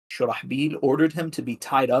Shurahbil ordered him to be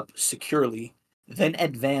tied up securely, then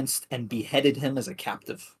advanced and beheaded him as a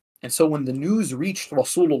captive. And so when the news reached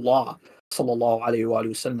Rasulullah sallallahu alayhi wa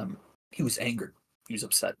sallam, he was angered. He was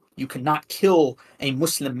upset. You cannot kill a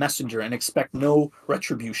Muslim messenger and expect no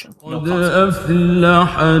retribution, no consequence.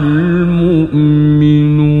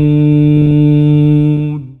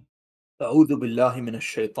 أعوذ بالله من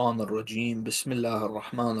الشيطان الرجيم بسم الله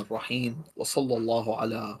الرحمن الرحيم وصلى الله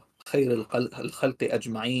على خير الخلق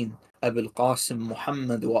أجمعين أبي القاسم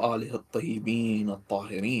محمد وآله الطيبين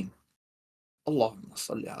الطاهرين اللهم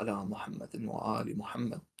صل على محمد وآل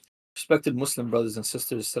محمد. Respected Muslim brothers and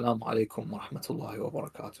sisters, Assalamu alaikum wa rahmatullahi wa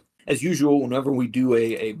barakatuh. As usual, whenever we do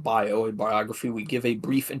a biography, we give a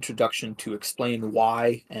brief introduction to explain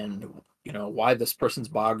why and why this person's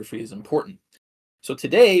biography is important. So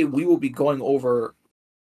today we will be going over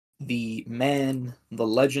the man, the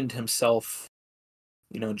legend himself,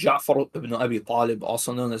 Ja'far ibn Abi Talib,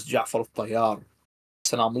 also known as Ja'far al-Tayyar,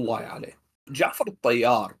 salamullahi alayh. Ja'far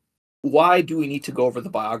al-Tayyar. Why do we need to go over the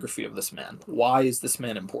biography of this man? Why is this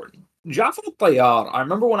man important? Ja'far al-Tayyar, I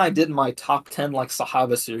remember when I did my top 10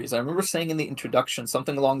 Sahaba series, I remember saying in the introduction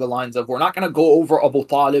something along the lines of, we're not going to go over Abu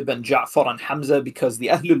Talib and Ja'far and Hamza because the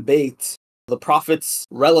Ahlul Bayt, the Prophet's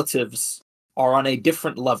relatives, are on a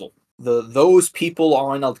different level. Those people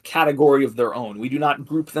are in a category of their own. We do not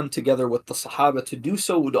group them together with the Sahaba. To do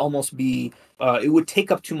so would almost be, it would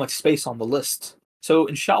take up too much space on the list. So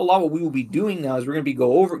inshallah, what we will be doing now is we're going to be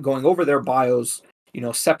going over their bios,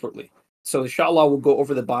 separately. So inshallah, we'll go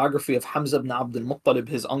over the biography of Hamza ibn Muttalib,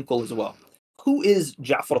 his uncle as well. Who is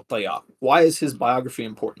Ja'far al-Tayyar? Why is his biography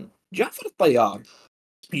important? Ja'far al-Tayyar,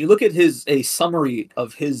 you look at a summary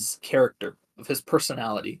of his character, of his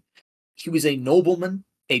personality. He was a nobleman,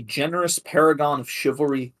 a generous paragon of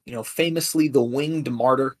chivalry, famously the winged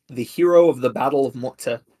martyr, the hero of the Battle of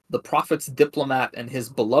Mu'tah, the Prophet's diplomat and his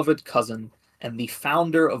beloved cousin, and the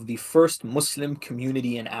founder of the first Muslim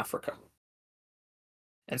community in Africa.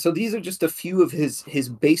 And so these are just a few of his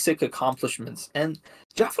basic accomplishments. And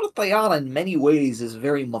Ja'far al-Tayyar in many ways is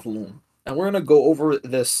very madloom. And we're going to go over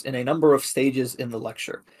this in a number of stages in the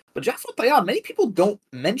lecture. But Ja'far al-Tayyar, many people don't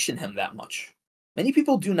mention him that much. Many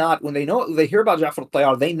people do not, when they hear about Ja'far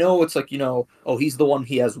al-Tayyar, they know it's oh, he's the one,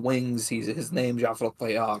 he has wings, his name Ja'far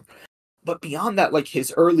al-Tayyar. But beyond that,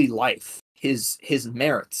 his early life, his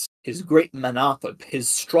merits, his great manaqib, his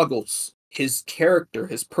struggles, his character,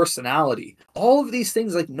 his personality, all of these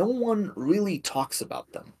things, no one really talks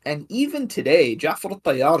about them. And even today, Ja'far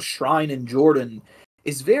al-Tayyar's shrine in Jordan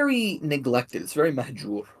is very neglected. It's very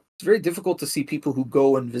mahjur. It's very difficult to see people who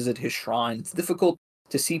go and visit his shrine. It's difficult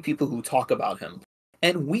to see people who talk about him.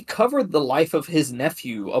 And we covered the life of his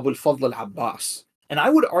nephew, Abu al-Fadl al-Abbas. And I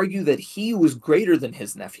would argue that he was greater than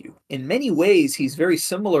his nephew. In many ways, he's very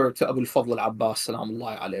similar to Abu al-Fadl al-Abbas,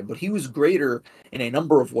 salamullahi alayhi, but he was greater in a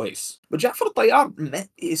number of ways. But Ja'far al-Tayyar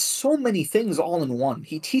is so many things all in one.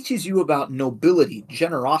 He teaches you about nobility,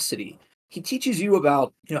 generosity. He teaches you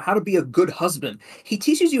about, how to be a good husband. He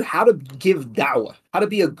teaches you how to give da'wah, how to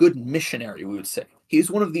be a good missionary, we would say. He is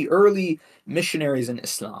one of the early missionaries in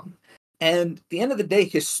Islam. And at the end of the day,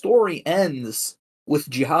 his story ends with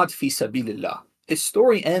jihad fi sabilillah. His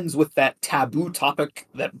story ends with that taboo topic,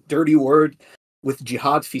 that dirty word, with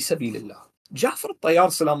jihad fi sabilillah. Ja'far al-Tayyar,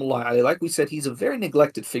 salamullahi alayhi, like we said, he's a very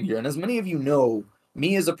neglected figure. And as many of you know,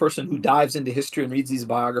 me as a person who dives into history and reads these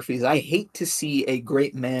biographies, I hate to see a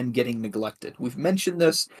great man getting neglected. We've mentioned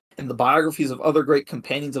this in the biographies of other great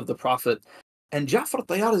companions of the Prophet. And Ja'far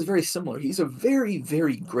al-Tayyar is very similar. He's a very,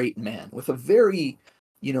 very great man with a very,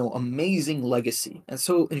 amazing legacy. And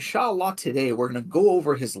so, inshallah, today we're going to go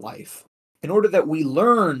over his life in order that we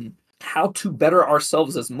learn how to better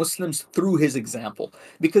ourselves as Muslims through his example.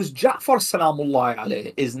 Because Ja'far, salamullahi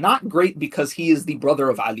alayhi, is not great because he is the brother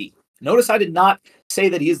of Ali. Notice I did not say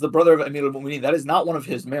that he is the brother of Amir al-Mu'mineen. That is not one of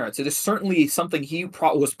his merits. It is certainly something he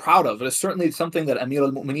was proud of. It is certainly something that Amir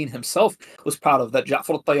al-Mu'mineen himself was proud of, that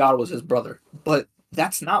Ja'far al-Tayyar was his brother. But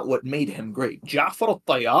that's not what made him great. Ja'far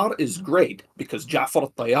al-Tayyar is great because Ja'far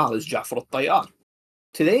al-Tayyar is Ja'far al-Tayyar.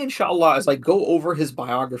 Today, inshallah, as I go over his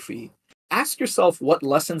biography, ask yourself what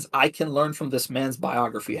lessons I can learn from this man's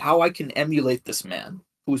biography, how I can emulate this man,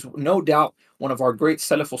 who's no doubt one of our great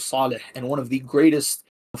Salaf al-Salih and one of the greatest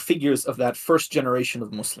figures of that first generation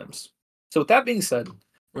of Muslims. So with that being said,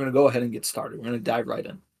 we're going to go ahead and get started. We're going to dive right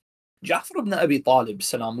in. Ja'far ibn Abi Talib,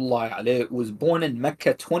 salamullahi alayhi, was born in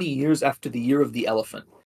Mecca 20 years after the year of the elephant,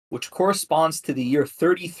 which corresponds to the year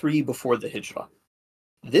 33 before the Hijrah.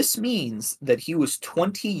 This means that he was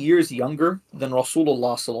 20 years younger than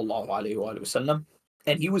Rasulullah sallallahu alayhi wa sallam,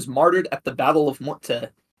 and he was martyred at the Battle of Mu'tah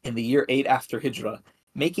in the year 8 after Hijrah,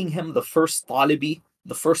 making him the first Talibi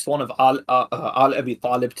the first one of Abi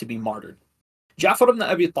Talib to be martyred. Ja'far ibn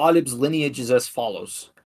Abi Talib's lineage is as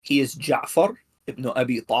follows. He is Ja'far ibn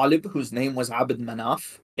Abi Talib, whose name was Abd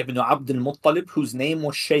Manaf, ibn Abd al-Muttalib, whose name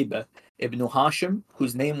was Shayba, ibn Hashim,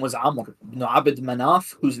 whose name was Amr, ibn Abd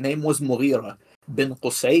Manaf, whose name was Mughira, bin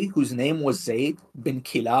Qusay, whose name was Zayd, bin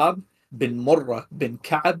Kilab, bin Murrah, bin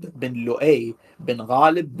Ka'b, bin Lu'ay, bin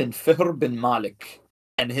Ghalib, bin Fihr, bin Malik.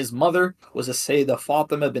 And his mother was a Sayyidah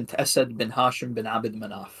Fatima bint Asad bin Hashim bin Abd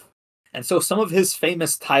Manaf. And so some of his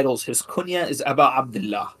famous titles, his kunya is Aba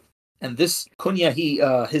Abdllah. And this kunya,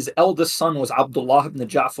 his eldest son was Abdullah ibn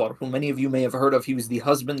Ja'far, who many of you may have heard of. He was the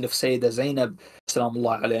husband of Sayyidah Zainab,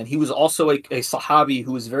 salamullah alayha. And he was also a Sahabi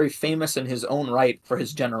who was very famous in his own right for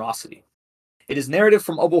his generosity. It is narrated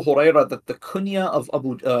from Abu Hurairah that the kunya of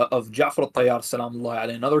Ja'far at-Tayyar, salamullah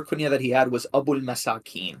alayhi, another kunya that he had was Abu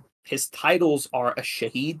al-Masakin. His titles are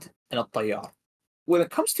Ash-Shahid and at-Tayyar. When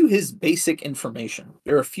it comes to his basic information,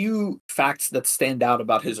 there are a few facts that stand out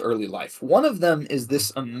about his early life. One of them is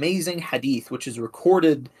this amazing hadith, which is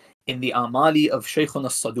recorded in the Amali of Shaykhun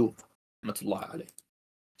as-Saduq.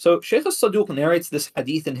 So Shaykh as-Saduq narrates this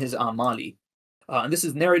hadith in his Amali, and this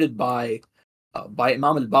is narrated by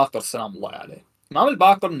Imam al-Baqir, salamullah alayhi. Imam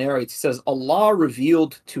al-Baqir narrates, he says, Allah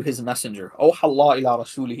revealed to his messenger, Awha Allah ila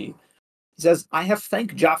rasulihi. He says, I have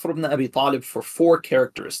thanked Ja'far ibn Abi Talib for 4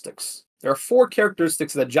 characteristics. There are 4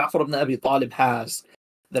 characteristics that Ja'far ibn Abi Talib has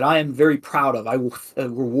that I am very proud of. I will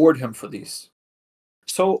reward him for these.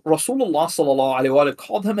 So Rasulullah sallallahu alaihi wasallam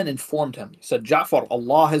called him and informed him. He said, Ja'far,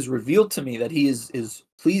 Allah has revealed to me that He is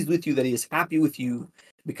pleased with you, that He is happy with you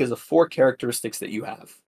because of 4 characteristics that you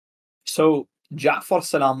have. So Ja'far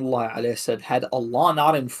salamullah alayhi said, had Allah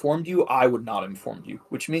not informed you, I would not inform you.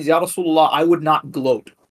 Which means, Ya Rasulullah, I would not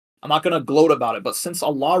gloat. I'm not going to gloat about it, but since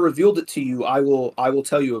Allah revealed it to you, I will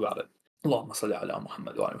tell you about it. Allahumma salli ala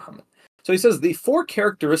Muhammad wa ala Muhammad. So he says, the 4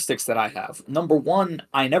 characteristics that I have. Number 1,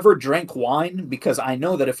 I never drank wine because I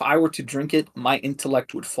know that if I were to drink it, my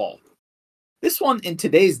intellect would fall. This one, in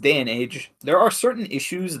today's day and age, there are certain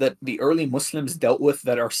issues that the early Muslims dealt with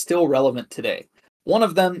that are still relevant today. One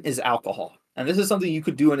of them is alcohol. And this is something you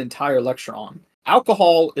could do an entire lecture on.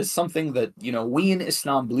 Alcohol is something that, we in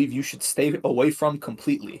Islam believe you should stay away from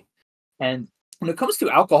completely. And when it comes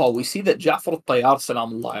to alcohol, we see that Ja'far at-Tayyar,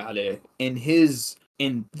 salamullah alayhi,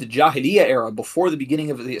 in the Jahiliyyah era, before the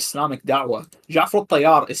beginning of the Islamic da'wah, Ja'far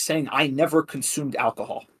at-Tayyar is saying, I never consumed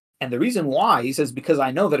alcohol. And the reason why, he says, because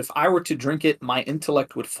I know that if I were to drink it, my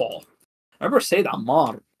intellect would fall. I remember Sayyid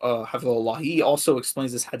Ammar, hafidhullah, he also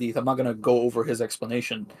explains this hadith. I'm not going to go over his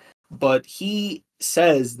explanation. But he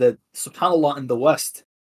says that, subhanAllah, in the West,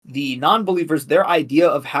 the non-believers, their idea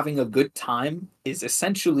of having a good time is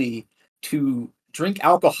essentially to drink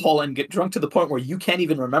alcohol and get drunk to the point where you can't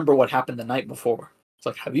even remember what happened the night before. It's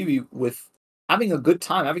like, Habibi, with having a good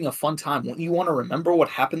time, having a fun time, won't you want to remember what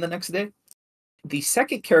happened the next day? The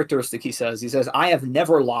second characteristic he says, I have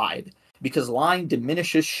never lied because lying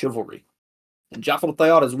diminishes chivalry. And Ja'far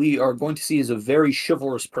al-Tayyar, as we are going to see, is a very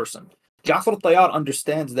chivalrous person. Ja'far al-Tayyar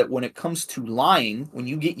understands that when it comes to lying, when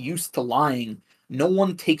you get used to lying, no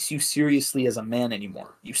one takes you seriously as a man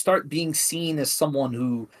anymore. You start being seen as someone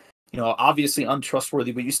who, obviously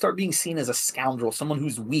untrustworthy, but you start being seen as a scoundrel, someone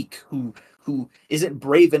who's weak, who isn't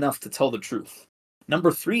brave enough to tell the truth.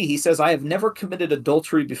 Number 3, he says, I have never committed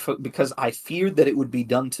adultery because I feared that it would be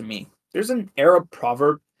done to me. There's an Arab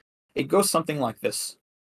proverb. It goes something like this.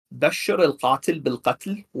 Bashar al-qatil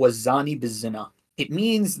bil-qatl wa-zani bil-zina. It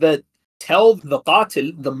means that tell the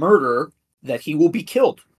qatil, the murderer, that he will be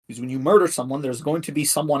killed. Because when you murder someone, there's going to be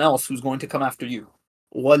someone else who's going to come after you.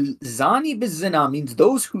 Wal-zani bil-zina means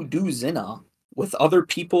those who do zina with other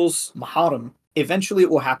people's maharam, eventually it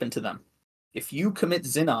will happen to them. If you commit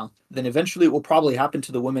zina, then eventually it will probably happen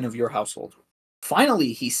to the women of your household.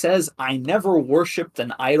 Finally, he says, I never worshipped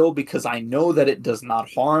an idol because I know that it does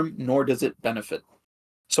not harm, nor does it benefit.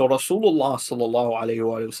 So Rasulullah sallallahu alayhi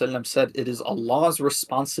wa sallam said, it is Allah's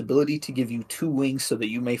responsibility to give you 2 wings so that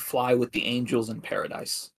you may fly with the angels in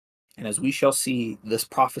paradise. And as we shall see, this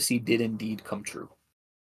prophecy did indeed come true.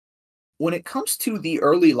 When it comes to the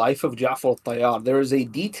early life of Ja'far al-Tayyar, there is a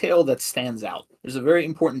detail that stands out. There's a very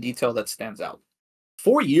important detail that stands out.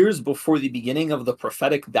 4 years before the beginning of the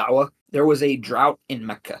prophetic da'wah, there was a drought in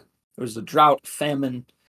Mecca. There was a drought, famine.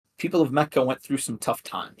 People of Mecca went through some tough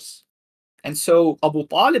times. And so Abu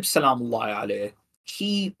Talib, salamullah alayhi,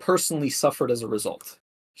 he personally suffered as a result.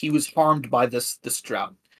 He was harmed by this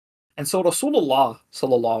drought. And so Rasulullah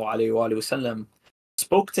sallallahu alayhi wa sallam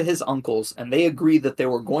spoke to his uncles, and they agreed that they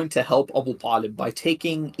were going to help Abu Talib by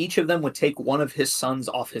each of them would take one of his sons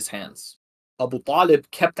off his hands. Abu Talib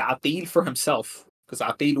kept Aqil for himself, because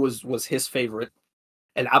Aqil was his favorite.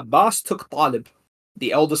 Al-Abbas took Talib,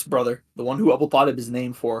 the eldest brother, the one who Abu Talib is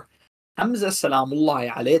named for. Hamza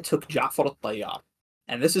Salamullahi alayh took Ja'far at-Tayyar.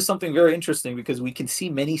 And this is something very interesting because we can see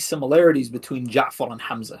many similarities between Ja'far and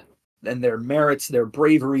Hamza and their merits, their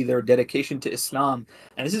bravery, their dedication to Islam.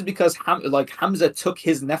 And this is because Hamza took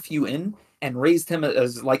his nephew in and raised him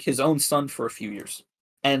as like his own son for a few years.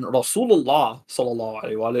 And Rasulullah sallallahu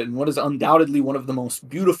alaihi wasallam, in what is undoubtedly one of the most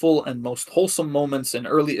beautiful and most wholesome moments in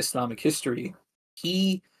early Islamic history,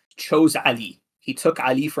 he chose Ali. He took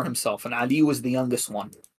Ali for himself, and Ali was the youngest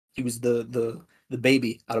one. He was the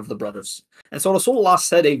baby out of the brothers. And so Rasulullah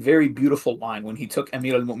said a very beautiful line when he took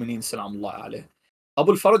Amir al-Mu'mineen salamullah alayh.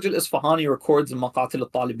 Abu al-Faraj al-Isfahani records in Maqatil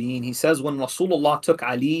al-Talibin, he says when Rasulullah took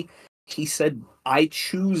Ali, he said, I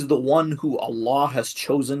choose the one who Allah has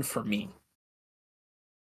chosen for me.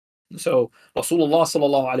 So Rasulullah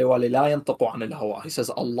sallallahu alayhi wa la yantiqu an al-hawa. He says,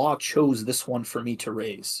 Allah chose this one for me to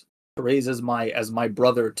raise as my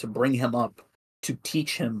brother, to bring him up, to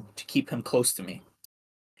teach him, to keep him close to me.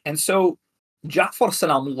 And so Ja'far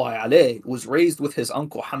salamullahi alayh was raised with his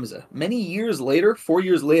uncle Hamza. Many years later, 4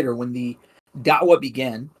 years later, when the da'wah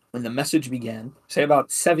began, when the message began, say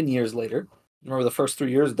about 7 years later, remember the first 3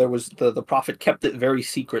 years, there was the Prophet kept it very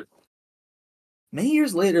secret. Many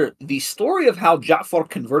years later, the story of how Ja'far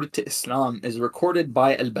converted to Islam is recorded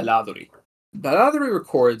by al-Baladhuri. Baladhuri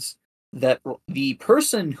records that the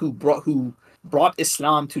person who brought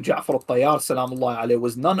Islam to Ja'far at-Tayyar salamullahi alayh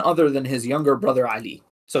was none other than his younger brother Ali.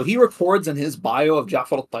 So he records in his bio of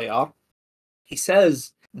Ja'far at-Tayyar, he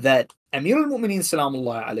says that Amir al-Mu'mineen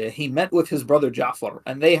salamullahi alayh, he met with his brother Ja'far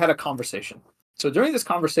and they had a conversation. So during this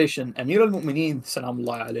conversation, Amir al-Mu'mineen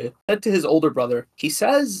salamullahi alayh said to his older brother, he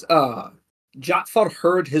says, Ja'far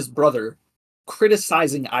heard his brother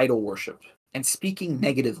criticizing idol worship and speaking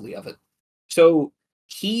negatively of it. So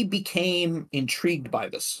he became intrigued by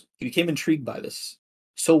this.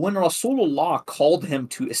 So when Rasulullah called him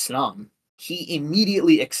to Islam, he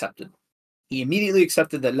immediately accepted. He immediately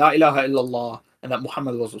accepted that La ilaha illallah and that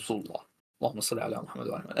Muhammad was Rasulullah. Allahumma salli ala Muhammad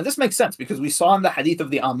wa ala. And this makes sense because we saw in the hadith of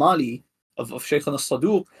the Amali of Shaykhana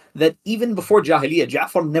as-Saduq that even before Jahiliyyah,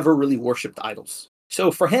 Ja'far never really worshipped idols. So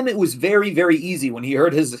for him, it was very, very easy when he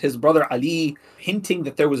heard his brother Ali hinting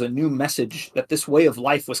that there was a new message, that this way of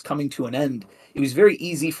life was coming to an end. It was very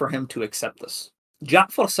easy for him to accept this.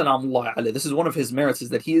 Ja'far salamullahi alayhi, this is one of his merits, is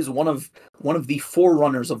that he is one of the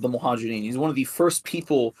forerunners of the Muhajirin. He's one of the first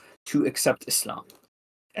people to accept Islam.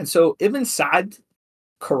 And so Ibn Sa'd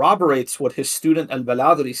corroborates what his student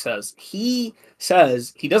al-Baladhuri says. He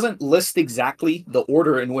says, he doesn't list exactly the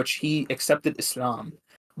order in which he accepted Islam,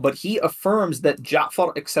 but he affirms that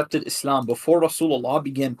Ja'far accepted Islam before Rasulullah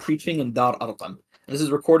began preaching in Dar Arqam. This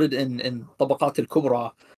is recorded in Tabaqat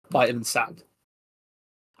al-Kubra by Ibn Sa'd.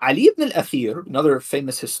 Ali ibn al-Athir, another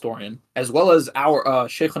famous historian, as well as our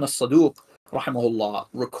Shaykhana as-Saduq, rahimahullah,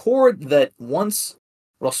 record that once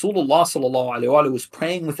Rasulullah sallallahu alayhi wa was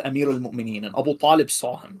praying with Amir al-Mu'mineen and Abu Talib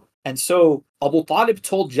saw him. And so Abu Talib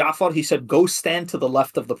told Ja'far, he said, go stand to the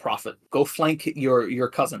left of the Prophet. Go flank your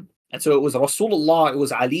cousin. And so it was Rasulullah, it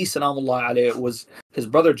was Ali salamullahi alayhi, it was his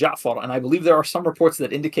brother Ja'far. And I believe there are some reports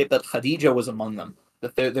that indicate that Khadija was among them,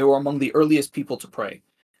 that they were among the earliest people to pray.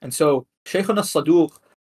 And so Shaykhuna as-Saduq,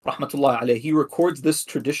 rahmatullahi alayhi, he records this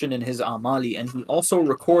tradition in his Amali, and he also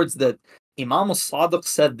records that Imam al-Sadiq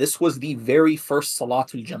said this was the very first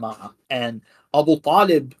Salatul Jama'ah. And Abu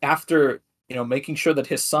Talib, after making sure that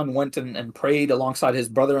his son went and prayed alongside his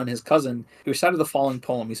brother and his cousin, he recited the following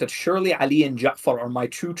poem. He said, surely Ali and Ja'far are my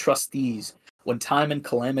true trustees when time and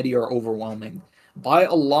calamity are overwhelming. By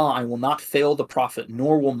Allah, I will not fail the Prophet,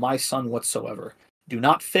 nor will my son whatsoever. Do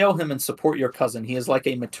not fail him and support your cousin. He is like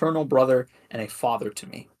a maternal brother and a father to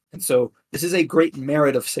me. And so this is a great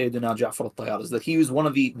merit of Sayyidina Ja'far at-Tayyar, is that he was one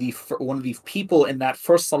of the people in that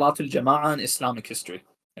first Salatul Jama'ah in Islamic history.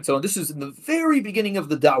 And so this is in the very beginning of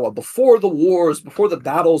the da'wah, before the wars, before the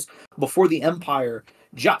battles, before the empire.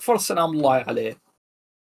 Ja'far salamullahi alayh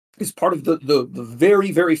is part of the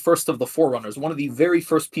very, very first of the forerunners, one of the very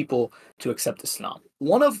first people to accept Islam.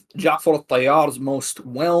 One of Ja'far at-Tayyar's most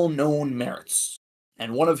well-known merits,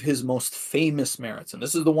 and one of his most famous merits, and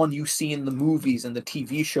this is the one you see in the movies and the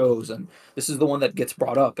TV shows, and this is the one that gets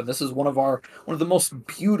brought up, and this is one of the most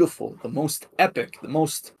beautiful, the most epic, the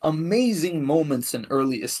most amazing moments in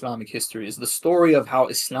early Islamic history, is the story of how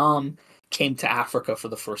Islam came to Africa for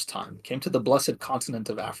the first time, came to the blessed continent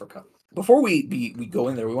of Africa. Before we go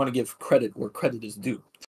in there, we want to give credit where credit is due.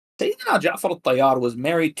 Sayyidina Ja'far at-Tayyar was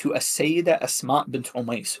married to a Sayyida Asma bint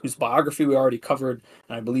Umays, whose biography we already covered,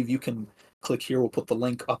 and I believe you can click here, we'll put the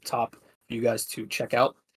link up top for you guys to check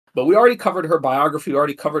out. But we already covered her biography, we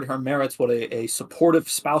already covered her merits, what a supportive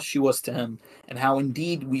spouse she was to him, and how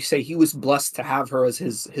indeed we say he was blessed to have her as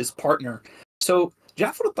his partner. So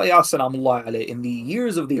Ja'far al-Tayyar salamullah alayh, in the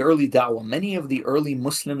years of the early da'wah, many of the early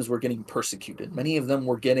Muslims were getting persecuted. Many of them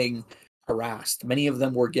were getting harassed. Many of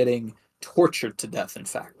them were getting tortured to death, in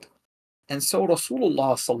fact. And so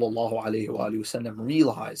Rasulullah sallallahu alayhi wa sallam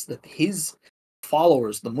realized that his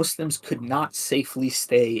followers, the Muslims, could not safely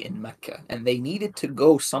stay in Mecca, and they needed to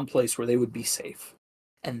go someplace where they would be safe.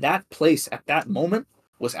 And that place at that moment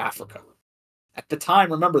was Africa. At the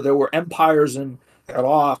time, remember, there were empires in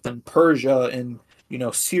Iraq and Persia and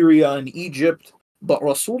Syria and Egypt. But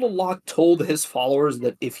Rasulullah told his followers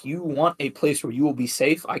that if you want a place where you will be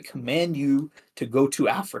safe, I command you to go to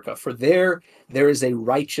Africa, for there is a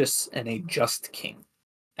righteous and a just king.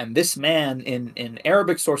 And this man in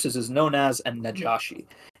Arabic sources is known as Najashi.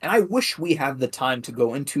 And I wish we had the time to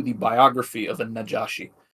go into the biography of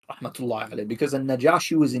Najashi, rahmatullahi alayh, because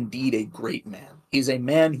Najashi was indeed a great man. He's a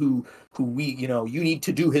man who you need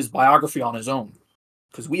to do his biography on his own.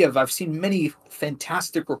 Because I've seen many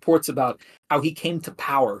fantastic reports about how he came to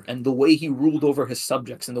power and the way he ruled over his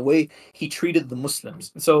subjects and the way he treated the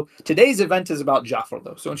Muslims. And so today's event is about Ja'far,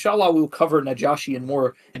 though. So inshallah, we'll cover Najashi in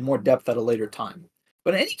more depth at a later time.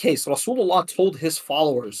 But in any case, Rasulullah told his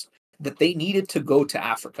followers that they needed to go to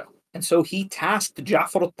Africa. And so he tasked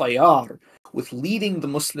Ja'far al-Tayyar with leading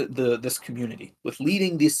this community, with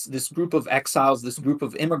leading this group of exiles, this group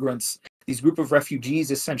of immigrants, this group of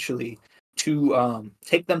refugees, essentially, to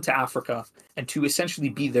take them to Africa and to essentially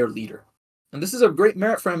be their leader. And this is a great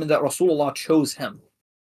merit for him in that Rasulullah chose him.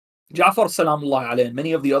 Ja'far salamullah alayhi and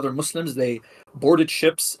many of the other Muslims, they boarded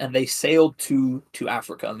ships and they sailed to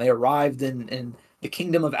Africa, and they arrived in the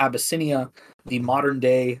kingdom of Abyssinia, the modern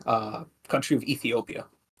day country of Ethiopia.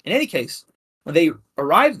 In any case, when they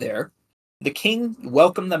arrived there, the king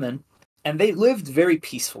welcomed them in, and they lived very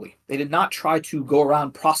peacefully. They did not try to go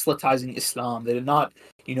around proselytizing Islam. They did not,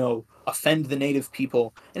 offend the native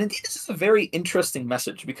people. And indeed, this is a very interesting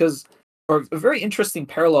message, or a very interesting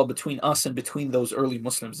parallel between us and between those early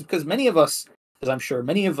Muslims, because many of us, as I'm sure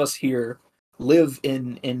many of us here, live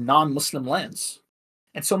in non-Muslim lands.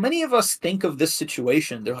 And so many of us think of this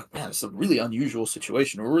situation, they're like, man, it's a really unusual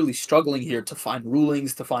situation. We're really struggling here to find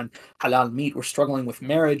rulings, to find halal meat. We're struggling with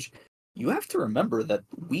marriage. You have to remember that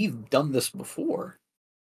we've done this before.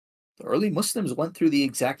 The early Muslims went through the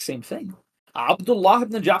exact same thing. Abdllah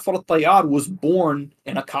ibn Ja'far al-Tayyar was born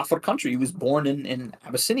in a kafir country. He was born in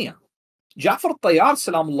Abyssinia. Ja'far al-Tayyar,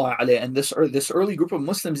 salamullah alayh, and this early group of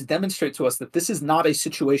Muslims demonstrate to us that this is not a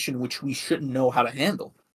situation which we shouldn't know how to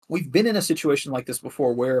handle. We've been in a situation like this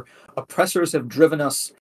before, where oppressors have driven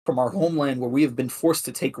us from our homeland, where we have been forced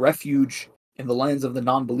to take refuge in the lands of the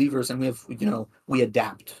non-believers, and we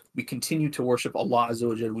adapt. We continue to worship Allah Azza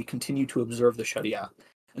wa Jal. We continue to observe the Sharia.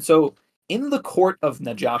 And so in the court of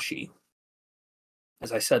Najashi,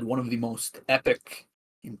 as I said, one of the most epic,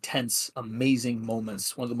 intense, amazing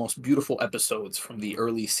moments, one of the most beautiful episodes from the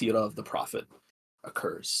early seerah of the Prophet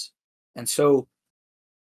occurs. And so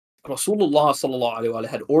Rasulullah sallallahu alaihi wasallam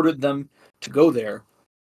had ordered them to go there,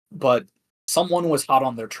 but someone was hot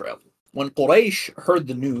on their trail. When Quraysh heard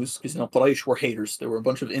the news, because Quraysh were haters, they were a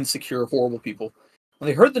bunch of insecure, horrible people. When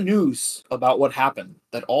they heard the news about what happened,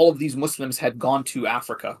 that all of these Muslims had gone to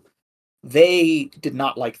Africa, they did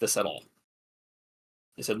not like this at all.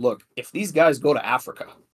 They said, look, if these guys go to Africa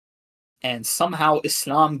and somehow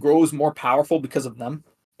Islam grows more powerful because of them,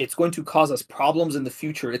 it's going to cause us problems in the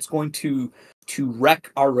future. It's going to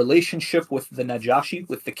wreck our relationship with the Najashi,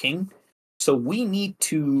 with the king. So we need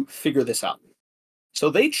to figure this out. So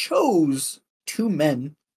they chose 2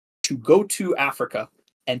 men to go to Africa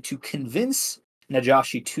and to convince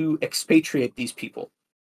Najashi to expatriate these people,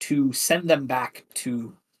 to send them back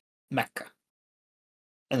to Mecca.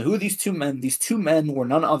 And who are these 2 men? These 2 men were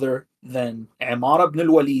none other than Umar ibn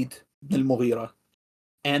al-Walid ibn al-Mughira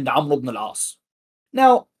and Amr ibn al-As.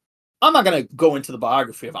 Now, I'm not going to go into the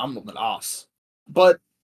biography of Amr ibn al-As, but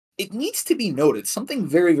it needs to be noted something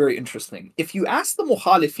very, very interesting. If you ask the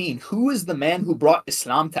Mukhalifin who is the man who brought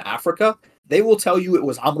Islam to Africa, they will tell you it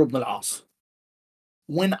was Amr ibn al-As.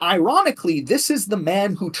 When ironically, this is the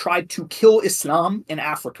man who tried to kill Islam in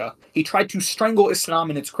Africa. He tried to strangle Islam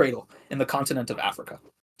in its cradle in the continent of Africa.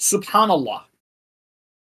 Subhanallah.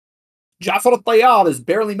 Ja'far al-Tayyar is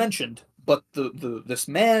barely mentioned, but this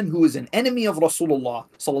man who is an enemy of Rasulullah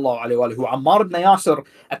sallallahu alaihi wasallam, who Ammar ibn Yasir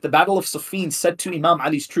at the Battle of Siffin said to Imam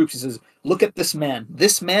Ali's troops, he says, look at this man.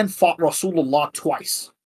 This man fought Rasulullah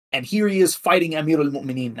twice, and here he is fighting Amir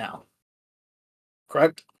al-Mu'mineen now.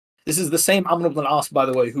 Correct? This is the same Amr ibn al-As, by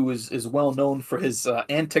the way, who is well known for his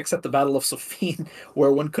antics at the Battle of Siffin,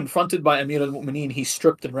 where when confronted by Amir al-Mu'mineen, he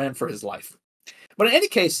stripped and ran for his life. But in any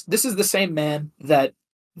case, this is the same man that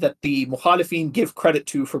the Mukhalifin give credit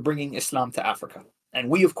to for bringing Islam to Africa. And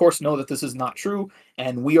we, of course, know that this is not true,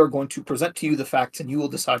 and we are going to present to you the facts, and you will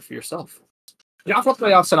decide for yourself.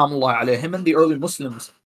 Ja'far him and the early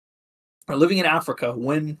Muslims are living in Africa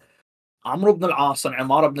when Amr ibn al-As and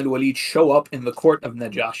Umar ibn al-Walid show up in the court of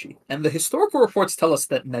Najashi. And the historical reports tell us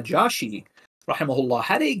that Najashi, rahimahullah,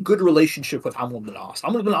 had a good relationship with Amr ibn al-As.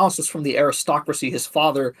 Amr ibn al-As was from the aristocracy. His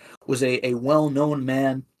father was a well-known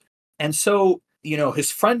man. And so,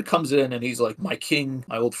 his friend comes in and he's like, my king,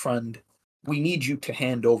 my old friend, we need you to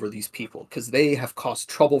hand over these people because they have caused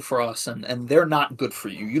trouble for us and they're not good for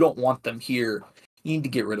you. You don't want them here. You need to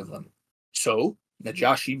get rid of them. So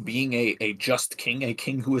Najashi, being a just king, a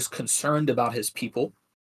king who is concerned about his people,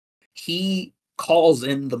 he calls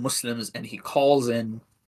in the Muslims and he calls in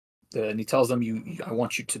and he tells them, I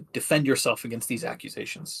want you to defend yourself against these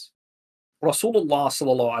accusations. Rasulullah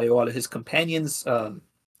sallallahu alaihi wasallam, his companions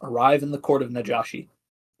arrive in the court of Najashi.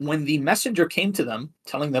 When the messenger came to them,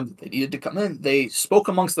 telling them that they needed to come in, they spoke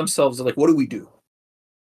amongst themselves, like, what do we do?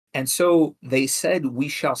 And so they said, we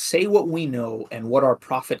shall say what we know and what our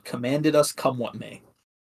prophet commanded us, come what may.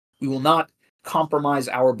 We will not compromise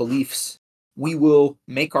our beliefs. We will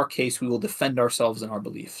make our case. We will defend ourselves and our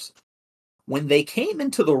beliefs. When they came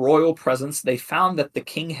into the royal presence, they found that the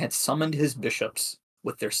king had summoned his bishops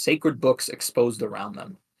with their sacred books exposed around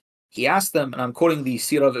them. He asked them, and I'm quoting the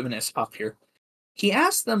Sirah of Ibn Ishaq here, he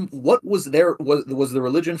asked them what was the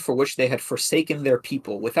religion for which they had forsaken their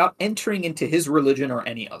people without entering into his religion or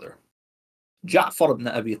any other. Ja'far ibn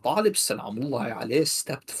Abi Talib salamullahi alayhi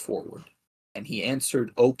stepped forward and he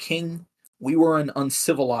answered, O king, we were an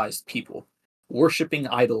uncivilized people, worshipping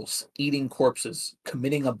idols, eating corpses,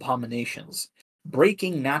 committing abominations,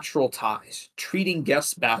 breaking natural ties, treating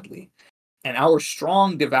guests badly, and our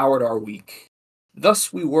strong devoured our weak.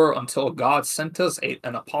 Thus we were until God sent us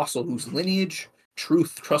an apostle whose lineage,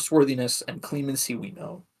 truth, trustworthiness, and clemency we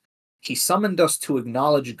know. He summoned us to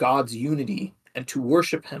acknowledge God's unity and to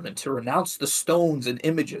worship him and to renounce the stones and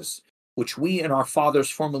images which we and our fathers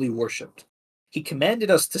formerly worshipped. He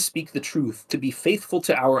commanded us to speak the truth, to be faithful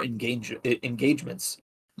to our engagements,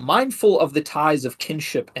 mindful of the ties of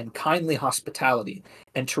kinship and kindly hospitality,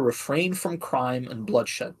 and to refrain from crime and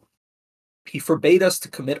bloodshed. He forbade us to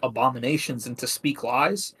commit abominations and to speak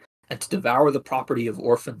lies, and to devour the property of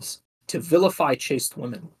orphans, to vilify chaste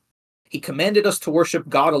women. He commanded us to worship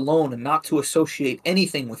God alone and not to associate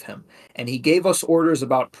anything with him, and he gave us orders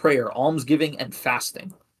about prayer, almsgiving, and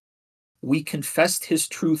fasting. We confessed his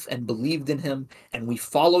truth and believed in him, and we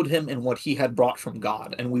followed him in what he had brought from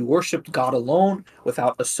God, and we worshipped God alone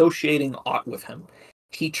without associating aught with him.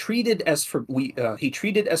 He treated as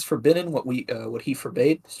forbidden what he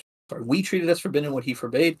forbade. We treated as forbidden what he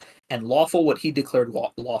forbade, and lawful what he declared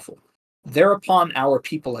lawful. Thereupon our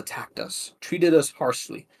people attacked us, treated us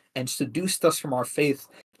harshly, and seduced us from our faith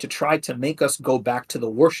to try to make us go back to the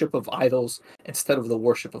worship of idols instead of the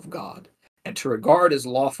worship of God, and to regard as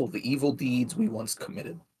lawful the evil deeds we once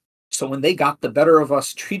committed. So when they got the better of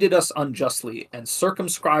us, treated us unjustly, and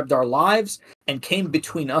circumscribed our lives, and came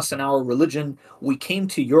between us and our religion, we came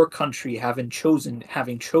to your country having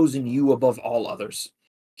chosen you above all others.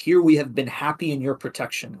 Here we have been happy in your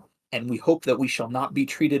protection, and we hope that we shall not be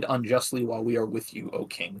treated unjustly while we are with you, O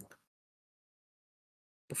king.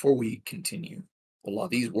 Before we continue, Allah,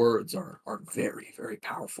 these words are very, very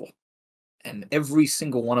powerful. And every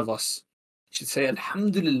single one of us should say,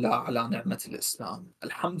 Alhamdulillah ala ni'mat al-Islam.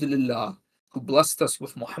 Alhamdulillah, who blessed us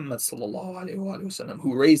with Muhammad sallallahu alayhi wa sallam,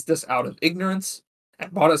 who raised us out of ignorance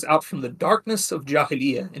and brought us out from the darkness of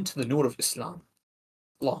Jahiliyyah into the nur of Islam.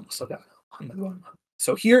 Allahumma salli ala Muhammad wa Muhammad.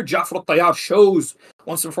 So here, Ja'far at-Tayyar shows,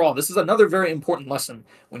 once and for all, this is another very important lesson.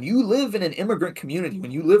 When you live in an immigrant community, when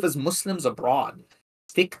you live as Muslims abroad,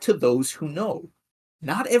 stick to those who know.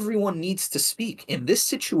 Not everyone needs to speak. In this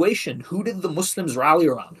situation, who did the Muslims rally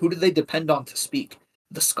around? Who did they depend on to speak?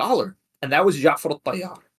 The scholar. And that was Ja'far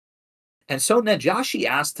at-Tayyar. And so Najashi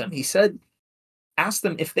asked them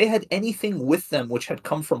them if they had anything with them which had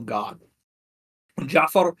come from God. When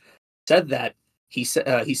Ja'far said that, he said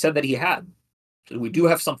that he had. We do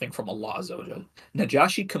have something from Allah Azza wa Jal.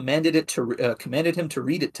 Najashi commanded him to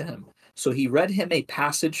read it to him. So he read him a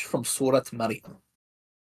passage from Surah Maryam.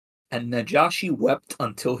 And Najashi wept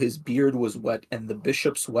until his beard was wet, and the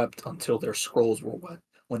bishops wept until their scrolls were wet,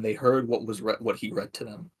 when they heard what he read to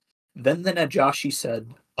them. Then the Najashi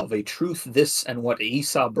said, of a truth this and what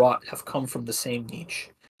Isa brought have come from the same niche.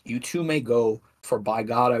 You too may go, for by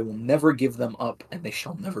God I will never give them up, and they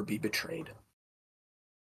shall never be betrayed.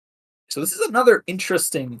 So this is another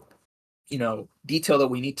interesting, detail that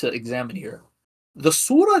we need to examine here. The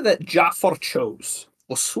surah that Ja'far chose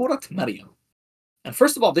was Surah Maryam. And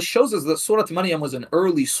first of all, this shows us that Surah Maryam was an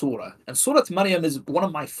early surah. And Surah Maryam is one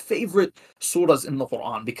of my favorite surahs in the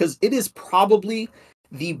Quran because it is probably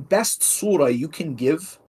the best surah you can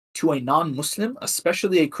give to a non-Muslim,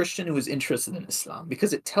 especially a Christian who is interested in Islam,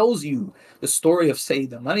 because it tells you the story of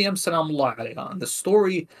Sayyidina Maryam salamullah alayha and the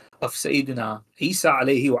story of Sayyidina Isa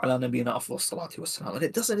alayhi wa ala nabiyina afdal salatu wassalam. And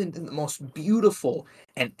it does it in the most beautiful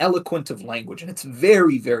and eloquent of language, and it's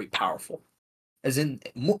very, very powerful. As in,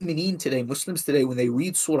 mu'mineen today, Muslims today, when they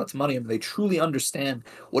read Surah Maryam, they truly understand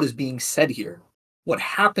what is being said here, what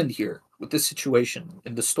happened here with this situation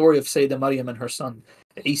in the story of Sayyidina Maryam and her son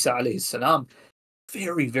Isa alayhi salam.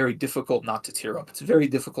 Very, very difficult not to tear up. It's very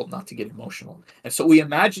difficult not to get emotional. And so we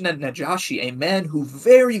imagine that Najashi, a man who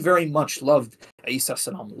very, very much loved Isa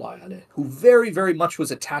salamullah alayhi, who very, very much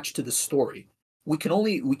was attached to the story, we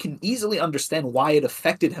can easily understand why it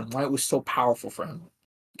affected him, why it was so powerful for him.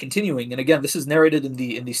 Continuing, and again, this is narrated in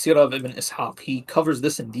the Sirah of Ibn Ishaq. He covers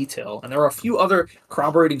this in detail, and there are a few other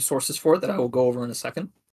corroborating sources for it that I will go over in a second.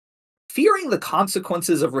 Fearing the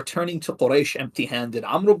consequences of returning to Quraysh empty-handed,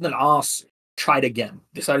 Amr ibn al-As tried again.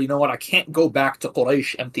 Decided, you know what, I can't go back to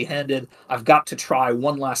Quraysh empty-handed. I've got to try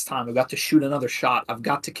one last time. I've got to shoot another shot. I've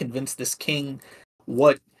got to convince this king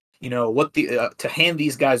to hand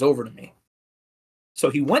these guys over to me. So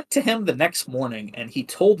he went to him the next morning and he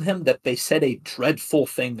told him that they said a dreadful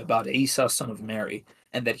thing about Isa, son of Mary,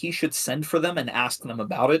 and that he should send for them and ask them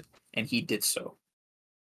about it, and he did so.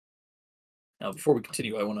 Now, before we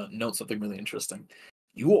continue, I want to note something really interesting.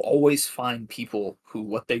 You will always find people who,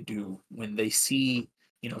 what they do when they see,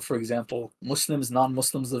 for example, Muslims,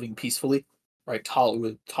 non-Muslims living peacefully, right,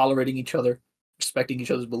 tolerating each other, respecting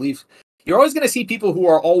each other's beliefs. You're always going to see people who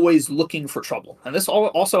are always looking for trouble. And this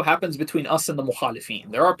also happens between us and the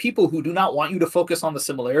mukhalifeen. There are people who do not want you to focus on the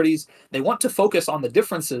similarities. They want to focus on the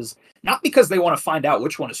differences, not because they want to find out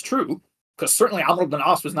which one is true, because certainly Amr ibn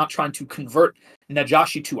al-As was not trying to convert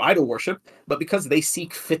Najashi to idol worship, but because they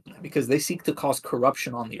seek fitna, because they seek to cause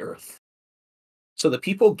corruption on the earth. So the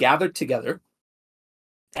people gathered together,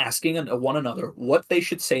 asking one another what they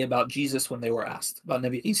should say about Jesus when they were asked about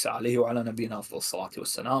Nabi Isa alayhi wa ala nabiyina afdal salatu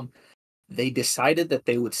wassalam. They decided that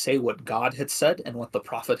they would say what God had said and what the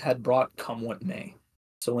Prophet had brought, come what may.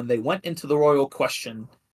 So when they went into the royal question,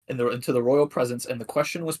 into the royal presence, and the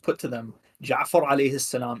question was put to them, Ja'far alayhi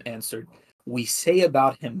salam answered, "We say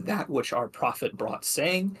about him that which our Prophet brought,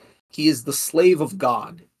 saying, he is the slave of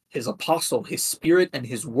God, his apostle, his spirit, and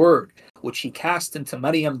his word, which he cast into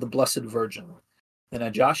Maryam, the Blessed Virgin." Then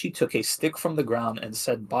Najashi took a stick from the ground and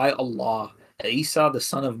said, "By Allah, Isa, the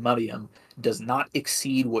son of Maryam, does not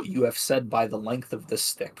exceed what you have said by the length of this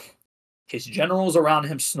stick." His generals around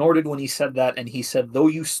him snorted when he said that, and he said, "Though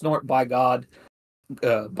you snort by God,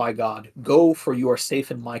 go, for you are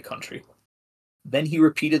safe in my country." Then he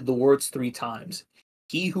repeated the words 3 times.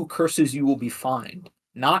 "He who curses you will be fined.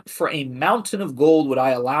 Not for a mountain of gold would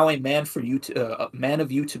I allow a man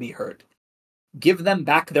of you to be hurt. Give them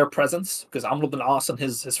back their presents," because Amr ibn al-As and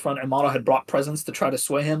his friend Imara had brought presents to try to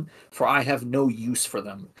sway him, "for I have no use for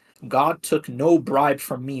them. God took no bribe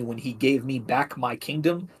from me when he gave me back my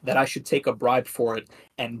kingdom, that I should take a bribe for it,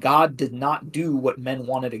 and God did not do what men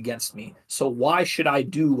wanted against me, so why should I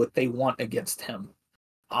do what they want against him?"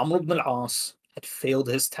 Amr ibn al-As had failed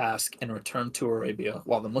his task and returned to Arabia,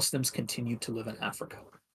 while the Muslims continued to live in Africa.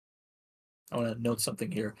 I want to note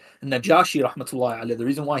something here. And Najashi, rahmatullahi alayhi, the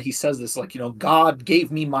reason why he says this, God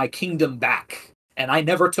gave me my kingdom back, and I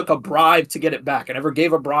never took a bribe to get it back. I never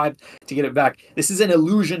gave a bribe to get it back. This is an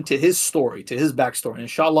allusion to his story, to his backstory. And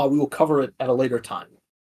inshallah, we will cover it at a later time.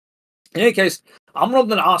 In any case, Amr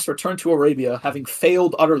ibn al-As returned to Arabia, having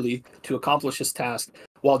failed utterly to accomplish his task,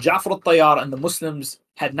 while Ja'far at-Tayyar and the Muslims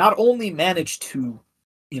had not only managed to,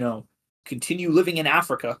 continue living in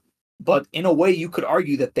Africa, but in a way you could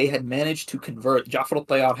argue that they had managed to convert, Ja'far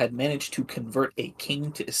al-Tayyar had managed to convert a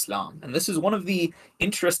king to Islam. And this is one of the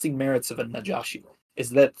interesting merits of al-Najashi, is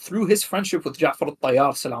that through his friendship with Ja'far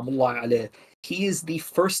al-Tayyar, salamullah alayh, he is the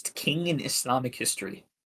first king in Islamic history.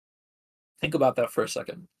 Think about that for a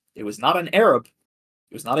second. It was not an Arab,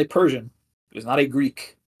 it was not a Persian, it was not a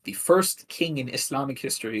Greek. The first king in Islamic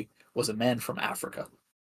history was a man from Africa.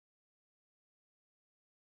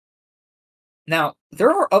 Now,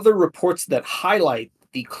 there are other reports that highlight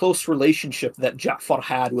the close relationship that Ja'far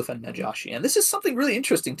had with Najashi. And this is something really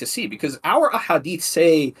interesting to see, because our ahadith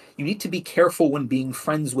say you need to be careful when being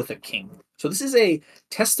friends with a king. So this is a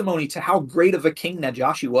testimony to how great of a king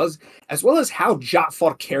Najashi was, as well as how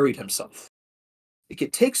Ja'far carried himself.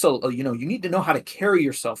 It takes you need to know how to carry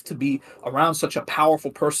yourself to be around such a powerful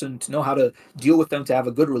person, to know how to deal with them, to have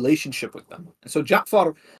a good relationship with them. And so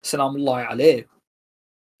Ja'far, salamullahi alayhi,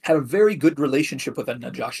 had a very good relationship with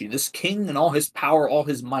Najashi. This king, and all his power, all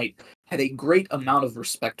his might, had a great amount of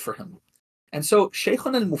respect for him. And so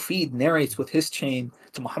Shaykhun al-Mufid narrates with his chain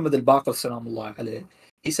to Muhammad al-Baqir salamullahi alayhi.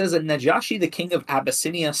 He says that Najashi, the king of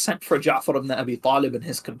Abyssinia, sent for Ja'far ibn Abi Talib and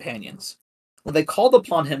his companions. When they called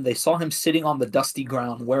upon him, they saw him sitting on the dusty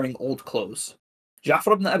ground wearing old clothes.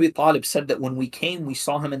 Ja'far ibn Abi Talib said that when we came, we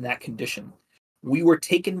saw him in that condition. We were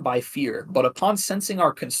taken by fear, but upon sensing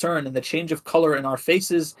our concern and the change of color in our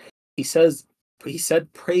faces, he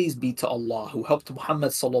said, "Praise be to Allah, who helped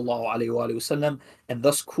Muhammad sallallahu alaihi wasallam and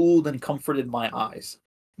thus cooled and comforted my eyes.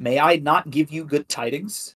 May I not give you good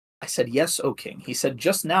tidings?" I said, "Yes, O king." He said,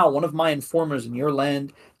 "Just now one of my informers in your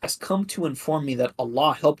land has come to inform me that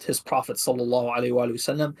Allah helped his Prophet sallallahu alaihi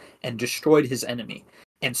wasallam and destroyed his enemy.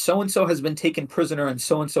 And so has been taken prisoner, and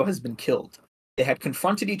so has been killed. They had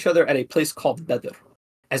confronted each other at a place called Badr.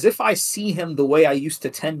 As if I see him the way I used to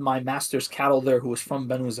tend my master's cattle there, who was from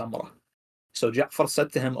Banu Zamrah." So Ja'far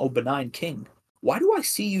said to him, "O benign king, why do I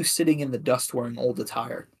see you sitting in the dust wearing old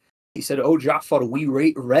attire?" He said, "O Ja'far, we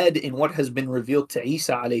read in what has been revealed to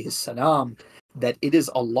Isa alayhi salam that it is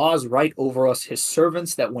Allah's right over us, his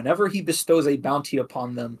servants, that whenever he bestows a bounty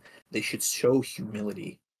upon them, they should show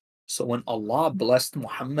humility. So when Allah blessed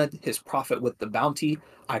Muhammad, his prophet, with the bounty,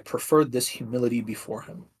 I preferred this humility before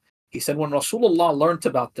him." He said, when Rasulullah learnt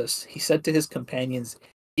about this, he said to his companions,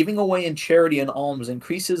 "Giving away in charity and alms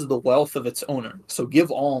increases the wealth of its owner. So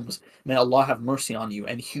give alms, may Allah have mercy on you.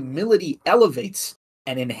 And humility elevates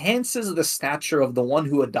and enhances the stature of the one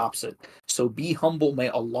who adopts it. So be humble, may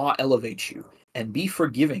Allah elevate you. And be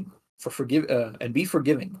forgiving, Forgiving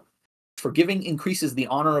increases the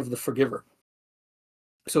honor of the forgiver.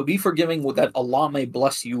 So be forgiving, that Allah may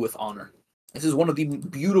bless you with honor." This is one of the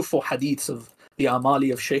beautiful hadiths of the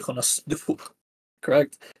Amali of Shaykhun as-Siddiq.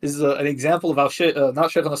 Correct? This is an example of how,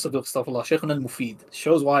 not Shaykhun as-Siddiq, astaghfirullah, Shaykhun al-Mufid.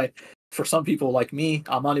 Shows why, for some people like me,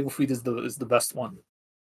 Amali Mufid is the best one.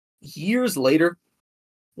 Years later,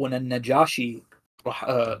 when Najashi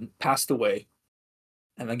passed away,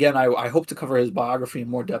 and again, I hope to cover his biography in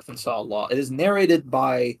more depth, inshallah. It is narrated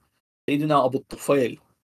by Sayyidina Abu Tufail,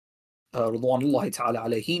 Ridwanullahi ta'ala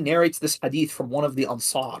alayhi. He narrates this hadith from one of the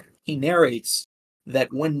Ansar. He narrates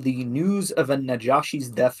that when the news of Najashi's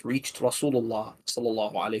death reached Rasulullah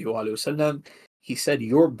sallallahu alayhi wa sallam, he said,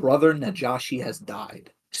 "Your brother Najashi has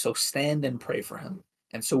died, so stand and pray for him."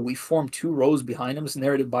 And so we form two rows behind him. It's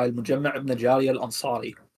narrated by Al-Mujamma' ibn Jari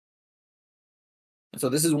al-Ansari. And so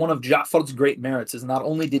this is one of Ja'far's great merits, is not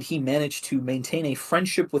only did he manage to maintain a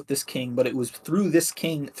friendship with this king, but it was through this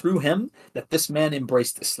king, through him, that this man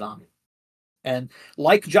embraced Islam. And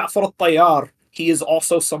like Ja'far at-Tayyar, he is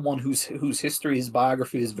also someone whose history, his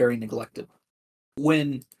biography is very neglected.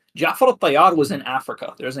 When Ja'far at-Tayyar was in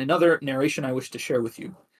Africa, there's another narration I wish to share with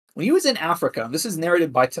you. When he was in Africa, this is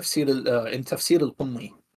narrated by in Tafsir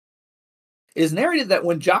al-Qummi. It is narrated that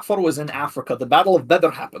when Ja'far was in Africa, the Battle of Badr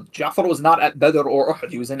happened. Ja'far was not at Badr or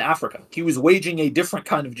Uhud, he was in Africa. He was waging a different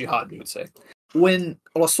kind of jihad, we would say. When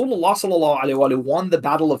Rasulullah sallallahu alaihi wasallam won the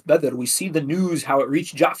Battle of Badr, we see the news, how it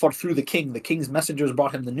reached Ja'far through the king. The king's messengers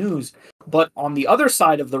brought him the news. But on the other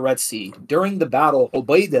side of the Red Sea, during the battle,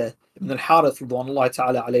 Ubaydah ibn al-Harith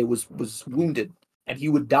ta'ala alayhi was wounded, and he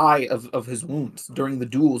would die of his wounds during the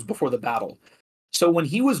duels before the battle. So when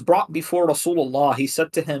he was brought before Rasulullah, he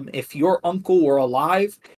said to him, "If your uncle were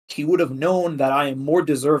alive, he would have known that I am more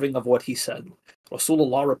deserving of what he said."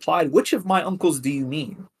 Rasulullah replied, "Which of my uncles do you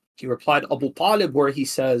mean?" He replied, "Abu Talib, where he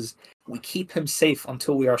says, 'We keep him safe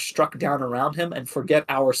until we are struck down around him and forget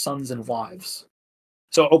our sons and wives.'"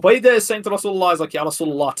 So Ubaydah is saying to Rasulullah, is like, "Ya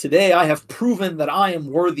Rasulullah, today I have proven that I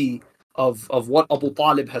am worthy of what Abu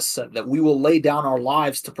Talib has said, that we will lay down our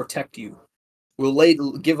lives to protect you.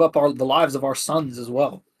 We'll give up the lives of our sons as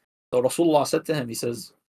well." So Rasulullah said to him, he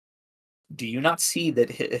says, "Do you not see that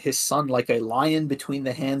his son, like a lion between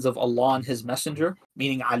the hands of Allah and his messenger,"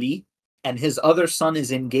 meaning Ali, "and his other son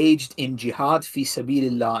is engaged in jihad fi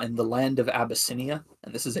sabilillah in the land of Abyssinia?"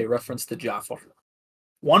 And this is a reference to Ja'far.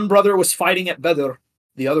 One brother was fighting at Badr,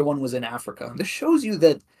 the other one was in Africa. And this shows you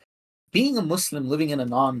that being a Muslim living in a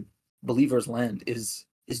non-believer's land is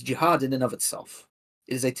jihad in and of itself.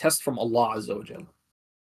 It is a test from Allah Azza wa Jal.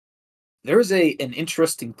 There is an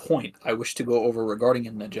interesting point I wish to go over regarding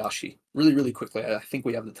a Najashi. Really, really quickly. I think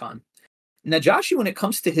we have the time. Najashi, when it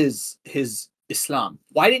comes to his Islam,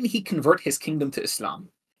 why didn't he convert his kingdom to Islam?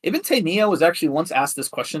 Ibn Taymiyyah was actually once asked this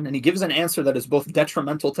question, and he gives an answer that is both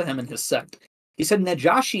detrimental to him and his sect. He said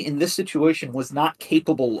Najashi in this situation was not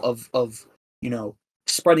capable of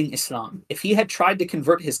spreading Islam. If he had tried to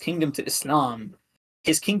convert his kingdom to Islam,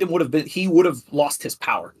 he would have lost his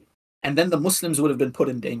power. And then the Muslims would have been put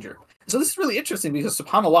in danger. So this is really interesting because,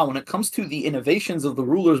 subhanAllah, when it comes to the innovations of the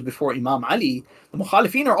rulers before Imam Ali, the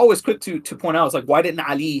Mukhalifin are always quick to point out, it's like, why didn't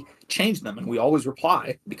Ali change them? And we always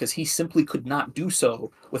reply, because he simply could not do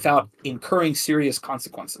so without incurring serious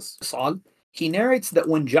consequences. He narrates that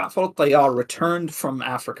when Ja'far al-Tayyar returned from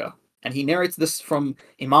Africa, and he narrates this from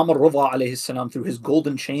Imam al-Rida alayhi salam through his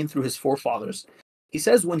golden chain, through his forefathers, he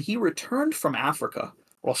says when he returned from Africa,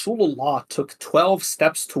 Rasulullah took 12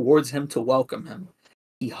 steps towards him to welcome him.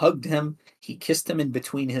 He hugged him, he kissed him in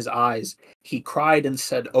between his eyes. He cried and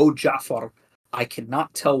said, "O Ja'far, I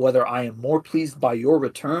cannot tell whether I am more pleased by your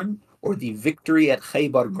return or the victory at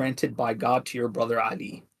Khaybar granted by God to your brother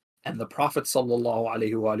Ali." And the Prophet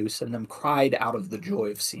ﷺ cried out of the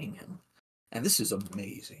joy of seeing him. And this is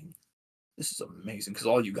amazing. This is amazing because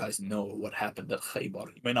all you guys know what happened at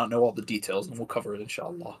Khaybar. You may not know all the details, and we'll cover it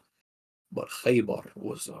inshallah. But Khaybar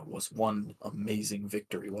was one amazing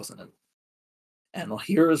victory, wasn't it? And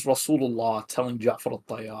here is Rasulullah telling Ja'far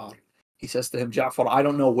al-Tayyar. He says to him, "Ja'far, I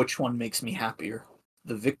don't know which one makes me happier,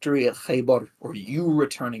 the victory at Khaybar or you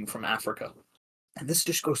returning from Africa." And this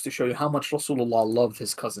just goes to show you how much Rasulullah loved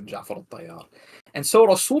his cousin Ja'far al-Tayyar. And so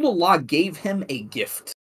Rasulullah gave him a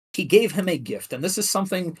gift. He gave him a gift. And this is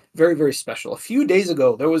something very, very special. A few days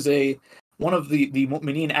ago, there was one of the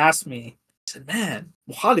mu'mineen asked me, said, "Man,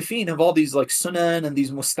 Mukhalifin have all these like sunan and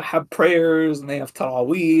these mustahab prayers, and they have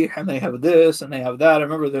taraweeh, and they have this, and they have that. I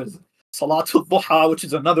remember there's Salatul Duha, which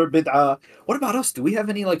is another bid'ah. What about us? Do we have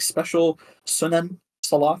any like special sunan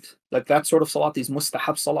salat? Like that sort of salat, these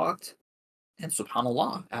mustahab salat?" And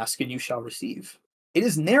subhanAllah, ask and you shall receive. It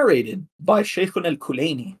is narrated by Shaykhun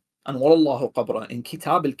al-Kulayni, Anwarallahu qabra, in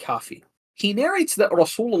Kitab al-Kafi. He narrates that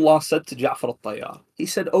Rasulullah said to Ja'far al-Tayyar, he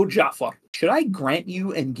said, "O Ja'far, should I grant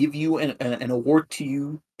you and give you an award to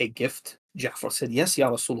you, a gift?" Ja'far said, "Yes, Ya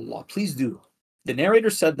Rasulullah, please do." The narrator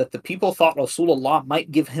said that the people thought Rasulullah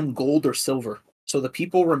might give him gold or silver. So the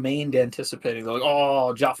people remained anticipating. They're like,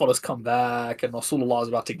 "Oh, Ja'far has come back, and Rasulullah is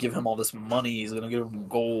about to give him all this money. He's going to give him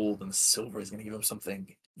gold and silver. He's going to give him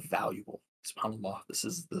something valuable."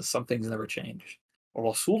 SubhanAllah, some things never change.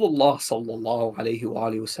 Rasulullah sallallahu alayhi wa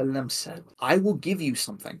sallam said, "I will give you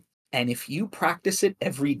something, and if you practice it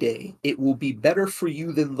every day, it will be better for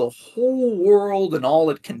you than the whole world and all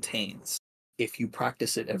it contains. If you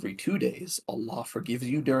practice it every 2 days, Allah forgives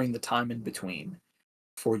you during the time in between.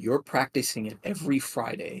 For you're practicing it every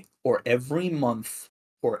Friday, or every month,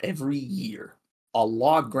 or every year.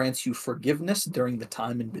 Allah grants you forgiveness during the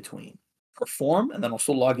time in between. Perform," and then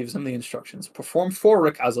Rasulullah gives him the instructions, "perform 4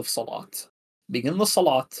 rak'ahs of salat. Begin the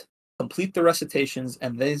salat, complete the recitations,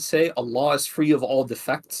 and then say, Allah is free of all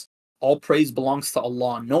defects. All praise belongs to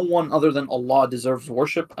Allah. No one other than Allah deserves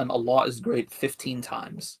worship, and Allah is great 15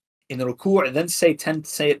 times. In ruku', then say it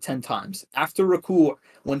 10 times. After ruku',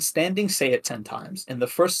 when standing, say it 10 times. In the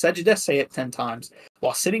first sajdah, say it 10 times.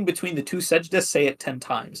 While sitting between the 2 sajdas, say it 10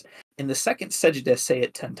 times. In the second sajdah, say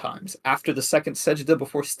it 10 times. After the second sajdah,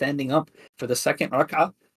 before standing up for the second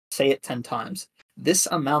rak'ah, say it 10 times. This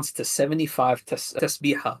amounts to 75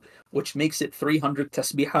 tasbihah, which makes it 300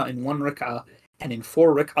 tasbihah in 1 rak'ah, and in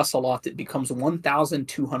 4 rak'ah salat it becomes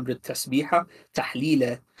 1,200 tasbihah,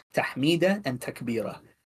 tahleela, tahmeeda, and takbirah.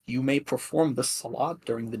 You may perform this salat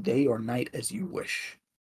during the day or night as you wish."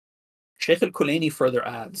 Shaykh al-Kulayni further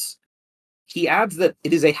adds, he adds that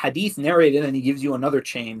it is a hadith narrated, and he gives you another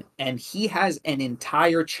chain, and he has an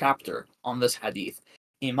entire chapter on this hadith.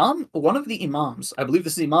 One of the Imams, I believe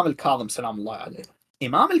this is Imam al-Kadhim, salamullah alayhi.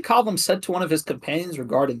 Imam al-Kadhim said to one of his companions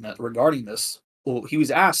regarding this, he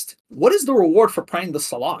was asked, "What is the reward for praying the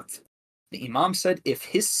salat?" The Imam said, "If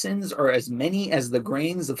his sins are as many as the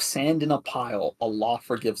grains of sand in a pile, Allah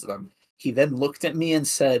forgives them." He then looked at me and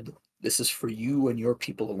said, "This is for you and your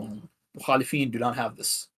people alone. Mukhalifin do not have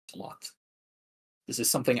this salat." This is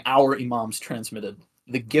something our Imams transmitted.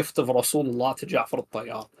 The gift of Rasulullah to Ja'far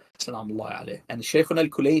al-Tayyar, salamullah alayhi. And Shaykhun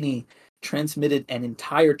al-Kulayni transmitted an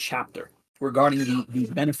entire chapter regarding the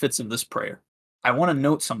benefits of this prayer. I want to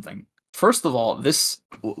note something. First of all,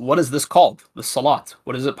 what is this called? The salat.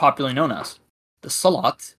 What is it popularly known as? The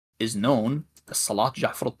salat is known as Salat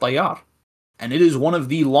Ja'far al-Tayyar. And it is one of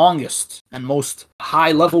the longest and most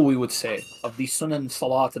high level, we would say, of the sunan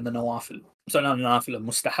salat and the nawafil. So not nawafil,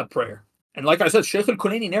 mustahab prayer. And like I said, Shaykh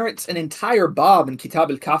al-Kunaini narrates an entire bab in Kitab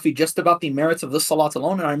al-Kafi just about the merits of this salat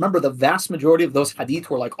alone. And I remember the vast majority of those hadith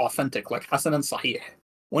were like authentic, like Hasan and Sahih.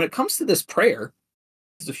 When it comes to this prayer,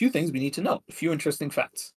 there's a few things we need to know, a few interesting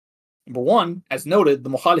facts. Number one, as noted, the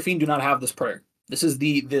Mukhalifin do not have this prayer. This is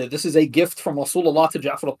this is a gift from Rasulullah to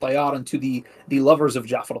Ja'far al-Tayyar and to the lovers of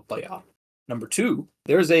Ja'far al-Tayyar. Number two,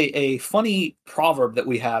 there's a funny proverb that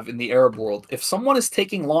we have in the Arab world. If someone is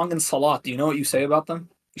taking long in salat, do you know what you say about them?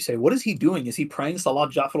 You say, what is he doing? Is he praying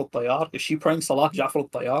Salat Ja'far al-Tayyar? Is she praying Salat Ja'far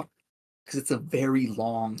al-Tayyar? Because it's a very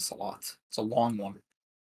long salat. It's a long one.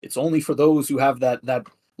 It's only for those who have that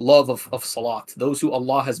love of salat, those who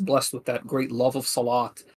Allah has blessed with that great love of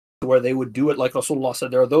salat, where they would do it like Rasulullah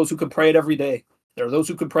said. There are those who could pray it every day. There are those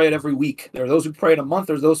who could pray it every week. There are those who pray it a month.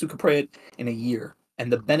 There's those who could pray it in a year.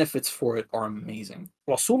 And the benefits for it are amazing.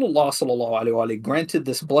 Rasulullah sallallahu alaihi wasallam granted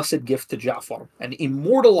this blessed gift to Ja'far and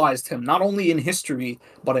immortalized him not only in history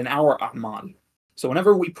but in our a'mal. So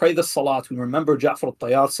whenever we pray the salat, we remember Ja'far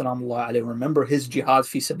al-Tayyar salamullah alayhi, remember his jihad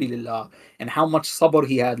fi sabilillah and how much sabr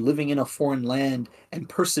he had living in a foreign land and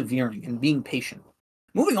persevering and being patient.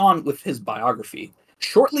 Moving on with his biography,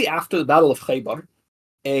 shortly after the Battle of Khaybar,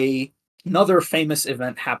 another famous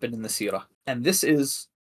event happened in the seerah, and this is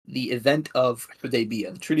the event of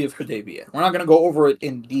Hudaybiyah, the Treaty of Hudaybiyah. We're not going to go over it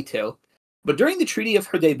in detail, but during the Treaty of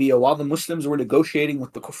Hudaybiyah, while the Muslims were negotiating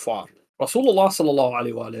with the kuffar, Rasulullah sallallahu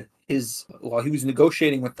alaihi wasallam, while he was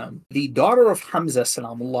negotiating with them, the daughter of Hamza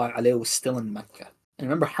salamullah alayhi was still in Mecca. And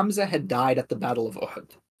remember, Hamza had died at the Battle of Uhud,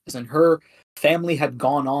 and her family had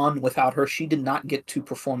gone on without her. She did not get to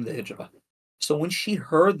perform the hijrah. So when she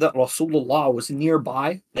heard that Rasulullah was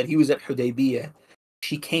nearby, that he was at Hudaybiyah,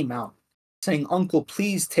 she came out, saying, "Uncle,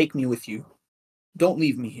 please take me with you. Don't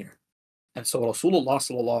leave me here." And so Rasulullah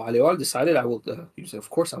sallallahu alaihi wasallam decided, he said, "Of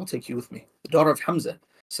course, I will take you with me." The daughter of Hamza,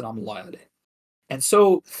 salamullah alayhi. And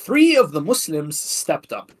so 3 of the Muslims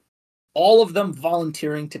stepped up, all of them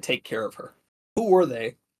volunteering to take care of her. Who were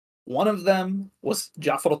they? One of them was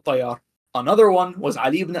Ja'far al-Tayyar. Another one was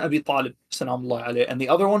Ali ibn Abi Talib, salamullah alayhi. And the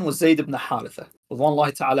other one was Zayd ibn Haritha,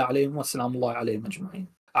 radwanullahi ta'ala alayhim wa salamullahi alayhim ajma'in.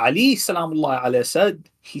 Ali salamullah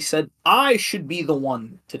alayhi said, I should be the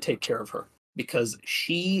one to take care of her because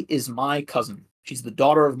she is my cousin. She's the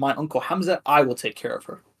daughter of my uncle Hamza. I will take care of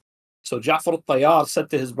her. So Ja'far al-Tayyar said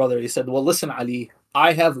to his brother, he said, well, listen, Ali,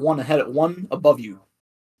 I have one above you.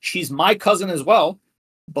 She's my cousin as well,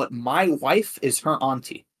 but my wife is her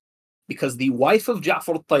auntie. Because the wife of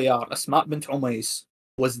Ja'far al-Tayyar, Asma bint Umays,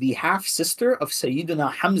 was the half-sister of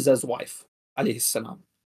Sayyidina Hamza's wife, alayhi salam.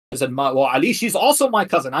 He said, well, Ali, she's also my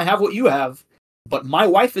cousin. I have what you have, but my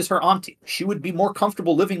wife is her auntie. She would be more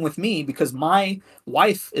comfortable living with me because my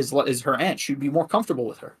wife is her aunt. She would be more comfortable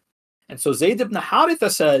with her. And so Zayd ibn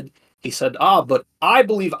Haritha said, but I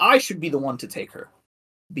believe I should be the one to take her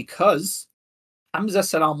because Hamza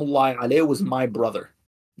salamullah alayhi was my brother.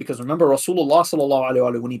 Because remember, Rasulullah sallallahu alaihi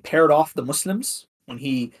wasallam, when he paired off the Muslims, when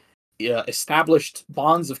he established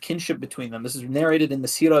bonds of kinship between them, this is narrated in the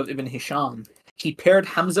Seerah of Ibn Hisham, he paired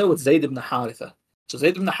Hamza with Zayd ibn Haritha. So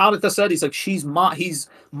Zayd ibn Haritha said, he's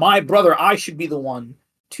my brother. I should be the one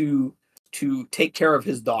to take care of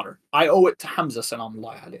his daughter. I owe it to Hamza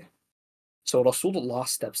salamullah alayhi. So Rasulullah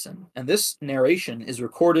steps in. And this narration is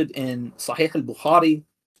recorded in Sahih al-Bukhari,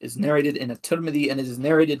 is narrated in at-Tirmidhi, and it is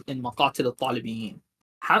narrated in Maqatil al-Talibiyin.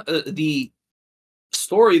 The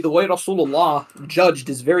story, the way Rasulullah judged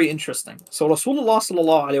is very interesting. So Rasulullah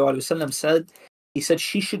sallallahu alaihi wasallam said,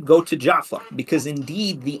 she should go to Ja'far because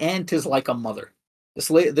indeed the aunt is like a mother.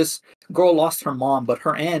 This girl lost her mom, but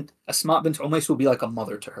her aunt, Asma bint Umays, will be like a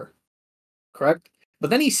mother to her. Correct? But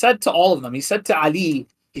then he said to all of them, he said to Ali,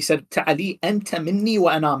 Anta minni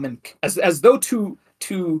wa ana mink. As though to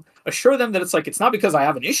assure them that it's not because I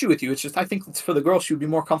have an issue with you, it's just I think it's for the girl, she would be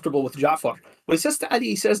more comfortable with Ja'far. But he says to Ali,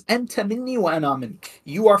 he says, Anta minni wa ana mink.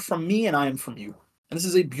 You are from me and I am from you. And this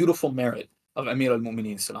is a beautiful merit of Amir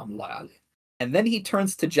al-Mu'mineen salamullah alayhi. And then he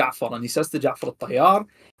turns to Ja'far and he says to Ja'far al-Tayyar,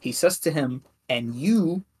 he says to him, and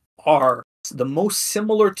you are the most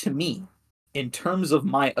similar to me in terms of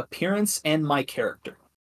my appearance and my character.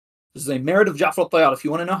 This is a merit of Ja'far al-Tayyar. If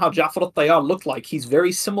you want to know how Ja'far al-Tayyar looked like, he's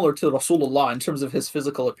very similar to Rasulullah in terms of his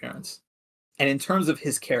physical appearance and in terms of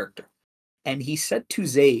his character. And he said to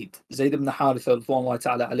Zayd ibn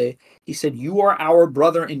Haritha, he said, you are our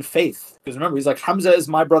brother in faith. Because remember, he's like, Hamza is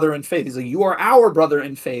my brother in faith. He's like, you are our brother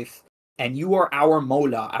in faith, and you are our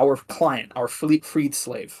Mawla, our client, our freed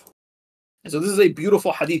slave. And so this is a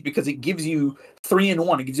beautiful hadith because it gives you 3 in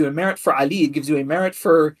 1. It gives you a merit for Ali, it gives you a merit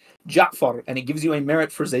for Ja'far, and it gives you a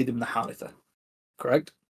merit for Zayd ibn Haritha.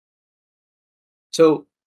 Correct? So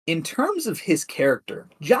in terms of his character,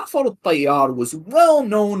 Ja'far al-Tayyar was well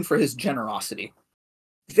known for his generosity.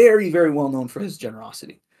 Very, very well known for his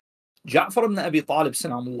generosity. Ja'far ibn Abi Talib,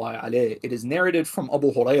 salamullahi alayh, it is narrated from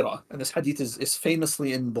Abu Hurairah, and this hadith is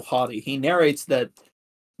famously in Bukhari. He narrates that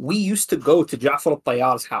we used to go to Ja'far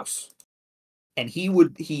al-Tayyar's house, and he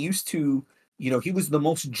used to, he was the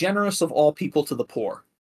most generous of all people to the poor.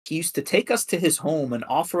 He used to take us to his home and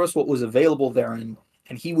offer us what was available therein,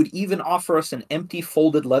 and he would even offer us an empty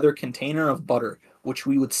folded leather container of butter, which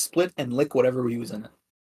we would split and lick whatever was in it.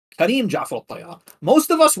 Kareem Ja'far al-Tayyar.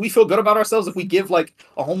 Most of us, we feel good about ourselves if we give like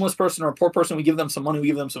a homeless person or a poor person, we give them some money, we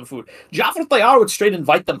give them some food. Ja'far al-Tayyar would straight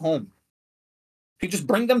invite them home. He'd just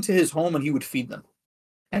bring them to his home and he would feed them.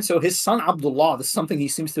 And so his son Abdllah, this is something he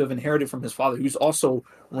seems to have inherited from his father, who's also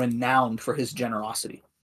renowned for his generosity.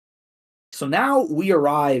 So now we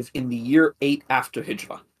arrive in the year 8 after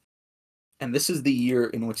Hijrah. And this is the year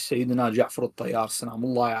in which Sayyidina Ja'far al-Tayyar,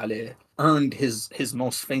 salamullahi alayh, earned his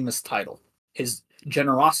most famous title. His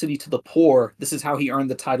generosity to the poor, this is how he earned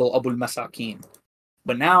the title Abul Masakin.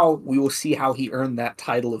 But now we will see how he earned that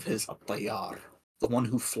title of his at-Tayyar, the one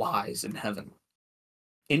who flies in heaven.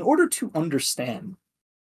 In order to understand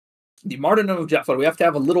the martyrdom of Ja'far, we have to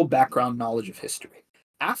have a little background knowledge of history.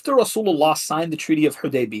 After Rasulullah signed the Treaty of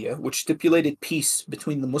Hudaybiyah, which stipulated peace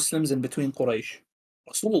between the Muslims and between Quraysh,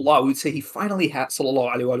 Rasulullah, we would say he finally had,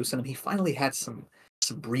 sallallahu alaihi wasallam, he finally had some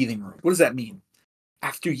breathing room. What does that mean?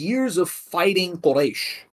 After years of fighting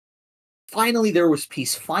Quraysh, finally there was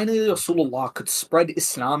peace. Finally Rasulullah could spread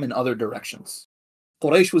Islam in other directions.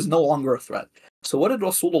 Quraysh was no longer a threat. So what did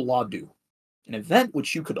Rasulullah do? An event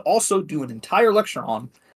which you could also do an entire lecture on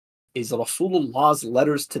is Rasulullah's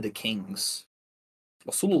letters to the kings.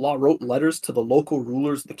 Rasulullah wrote letters to the local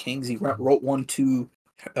rulers, the kings. He wrote one to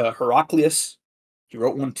Heraclius. He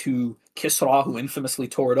wrote one to Kisra, who infamously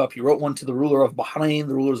tore it up. He wrote one to the ruler of Bahrain,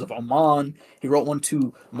 the rulers of Oman. He wrote one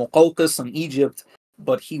to Muqawqis in Egypt.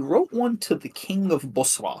 But he wrote one to the king of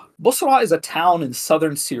Busra. Busra is a town in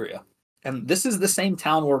southern Syria. And this is the same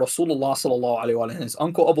town where Rasulullah sallallahu alaihi wasallam and his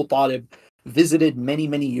uncle Abu Talib visited many,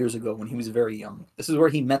 many years ago when he was very young. This is where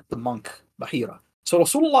he met the monk, Bahira. So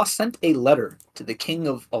Rasulullah sent a letter to the king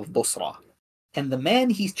of Busra. And the man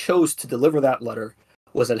he chose to deliver that letter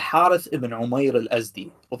was al-Harith ibn Umayr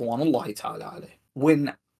al-Azdi, radwanullahi ta'ala alayh.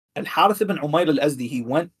 When al-Harith ibn Umayr al-Azdi, he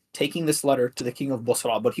went taking this letter to the king of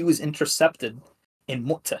Busra, but he was intercepted in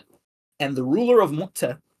Mu'tah. And the ruler of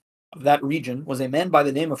Mu'tah, of that region, was a man by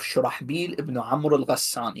the name of Shurahbil ibn Amr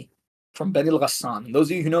al-Ghassani, from Bani al-Ghassan.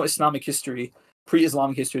 Those of you who know Islamic history,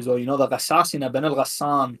 pre-Islamic history as well, you know the Ghassasina, Bani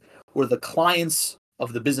al-Ghassan, were the clients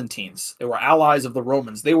of the Byzantines. They were allies of the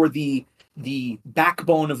Romans. They were the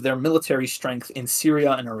backbone of their military strength in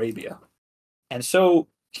Syria and Arabia. And so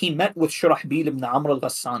he met with Shurahbil ibn Amr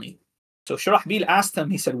al-Ghassani. So Shurahbil asked him,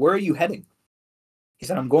 he said, "Where are you heading?" He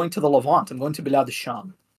said, "I'm going to the Levant. I'm going to Bilad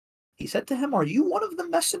al-Sham." He said to him, "Are you one of the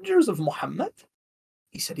messengers of Muhammad?"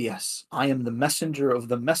 He said, "Yes, I am the messenger of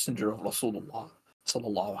Rasulullah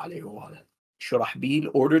sallallahu alayhi wa sallam." Shurahbil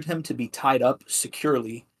ordered him to be tied up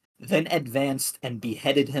securely, then advanced and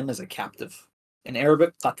beheaded him as a captive. In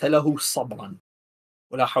Arabic, قَتَلَهُ صَبْرًا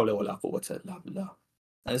وَلَا حَوْلَ وَلَا قُوَّةَ إِلَّا بِاللَّهِ.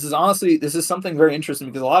 And this is something very interesting,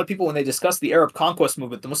 because a lot of people, when they discuss the Arab conquest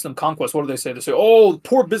movement, the Muslim conquest, what do they say? They say, "Oh, the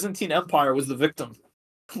poor Byzantine Empire was the victim.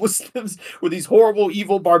 Muslims were these horrible,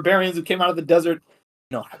 evil barbarians who came out of the desert."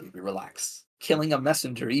 No, Habibi, relax. Killing a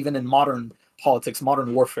messenger, even in modern politics,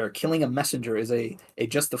 modern warfare, killing a messenger is a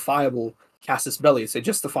justifiable casus belli. It's a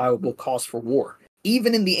justifiable cause for war.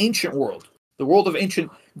 Even in the ancient world, the world of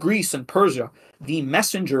ancient Greece and Persia, the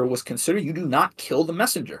messenger was considered, you do not kill the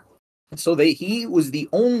messenger. And so he was the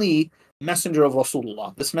only messenger of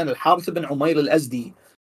Rasulullah. This man, al-Harith ibn Umayr al-Azdi,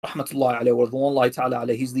 rahmatullahi alayhi wa radwanullahi ta'ala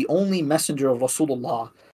alayhi, he's the only messenger of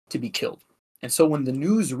Rasulullah to be killed. And so when the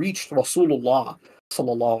news reached Rasulullah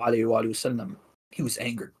sallallahu alayhi wa sallam, he was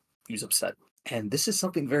angered, he was upset. And this is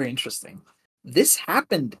something very interesting. This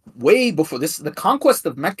happened way before this. The conquest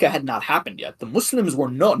of Mecca had not happened yet. The Muslims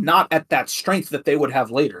were not at that strength that they would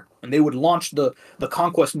have later, and they would launch the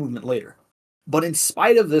conquest movement later. But in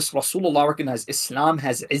spite of this, Rasulullah recognized Islam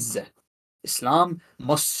has izzah. Islam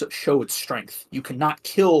must show its strength. You cannot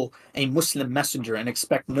kill a Muslim messenger and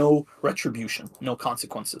expect no retribution, no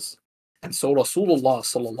consequences. And so Rasulullah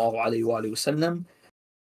sallallahu alaihi wasallam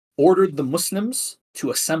ordered the Muslims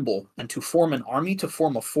to assemble and to form an army, to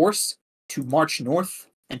form a force, to march north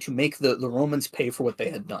and to make the Romans pay for what they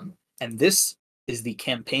had done. And this is the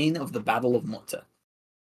campaign of the Battle of Mu'tah.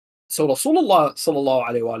 So Rasulullah sallallahu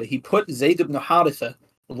alaihi wasallam, he put Zayd ibn Haritha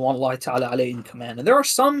Ridwanullahi ta'ala alayhi, in command. And there are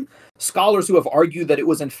some scholars who have argued that it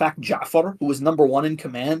was in fact Ja'far who was number one in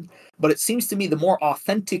command, but it seems to me the more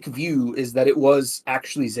authentic view is that it was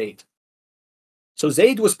actually Zayd. So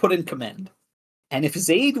Zayd was put in command. And if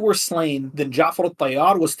Zayd were slain, then Ja'far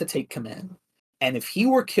at-Tayyar was to take command. And if he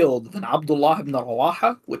were killed, then Abdullah ibn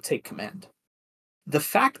Rawaha would take command. The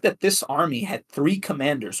fact that this army had three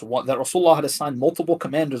commanders, that Rasulullah had assigned multiple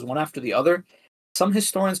commanders one after the other, some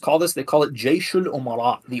historians call this, they call it Jayshul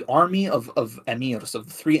Umara, the army of emirs, of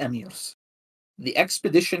the three emirs. The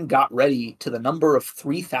expedition got ready to the number of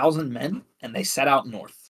 3,000 men, and they set out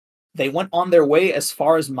north. They went on their way as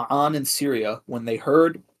far as Ma'an in Syria when they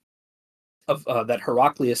heard of that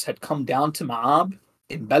Heraclius had come down to Ma'ab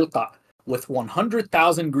in Belqa with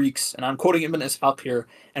 100,000 Greeks, and I'm quoting Ibn Ishaq here,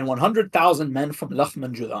 and 100,000 men from Lakhm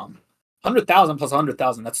and Judam. 100,000 plus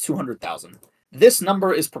 100,000, that's 200,000. This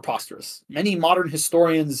number is preposterous. Many modern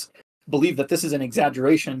historians believe that this is an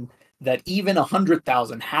exaggeration, that even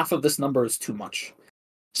 100,000, half of this number is too much.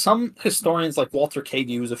 Some historians, like Walter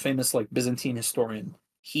Kagi, who's a famous Byzantine historian,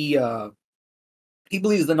 he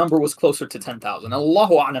believes the number was closer to 10,000.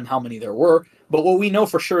 Allahu a'lam how many there were, but what we know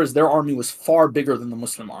for sure is their army was far bigger than the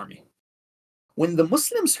Muslim army. When the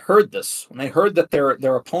Muslims heard this, when they heard that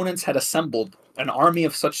their opponents had assembled an army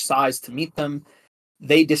of such size to meet them,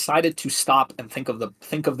 they decided to stop and think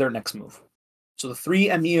of their next move. So the three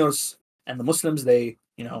emirs and the Muslims, they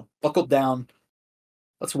buckled down.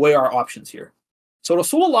 Let's weigh our options here. So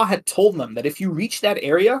Rasulullah had told them that if you reach that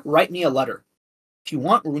area, write me a letter. If you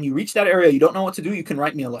want, when you reach that area, you don't know what to do, you can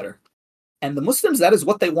write me a letter. And the Muslims, that is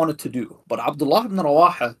what they wanted to do. But Abdullah ibn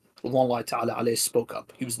Rawaha, Ridwanullahi ta'ala alayhi, spoke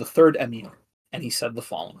up. He was the third emir. And he said the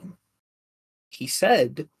following. He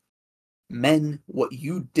said, "Men, what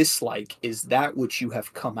you dislike is that which you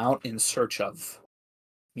have come out in search of,"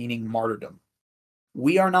 meaning martyrdom.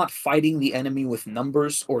 "We are not fighting the enemy with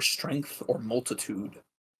numbers or strength or multitude,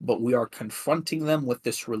 but we are confronting them with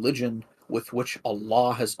this religion with which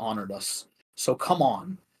Allah has honored us. So come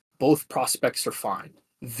on, both prospects are fine,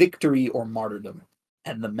 victory or martyrdom."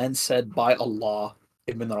 And the men said, "By Allah,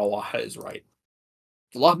 Ibn Rawaha is right."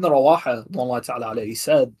 Abdullah ibn Rawaha, he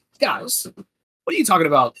said, "Guys, what are you talking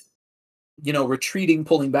about? Retreating,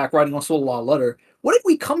 pulling back, writing Rasulullah a letter. What did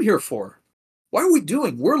we come here for? What are we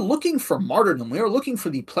doing? We're looking for martyrdom. We are looking for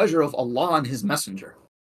the pleasure of Allah and His Messenger.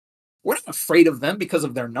 We're not afraid of them because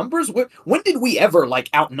of their numbers. When did we ever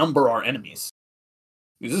outnumber our enemies?"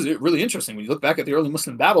 This is really interesting. When you look back at the early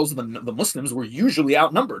Muslim battles, the Muslims were usually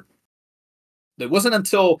outnumbered. It wasn't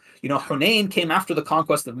until, Hunayn came after the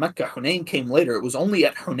conquest of Mecca. Hunayn came later. It was only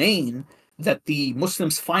at Hunayn that the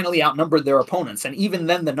Muslims finally outnumbered their opponents. And even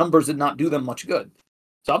then, the numbers did not do them much good.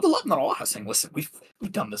 So Abdullah ibn Rawaha is saying, listen, we've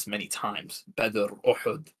done this many times. Badr,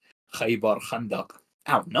 Uhud, Khaybar, Khandaq.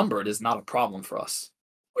 Outnumbered is not a problem for us.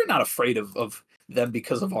 We're not afraid of them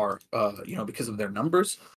because of our, because of their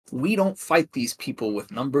numbers. We don't fight these people with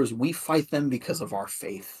numbers. We fight them because of our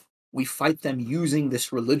faith. We fight them using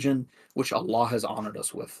this religion which Allah has honored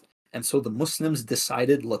us with. And so the Muslims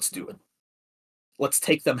decided, let's do it. Let's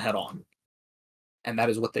take them head on. And that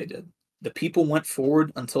is what they did. The people went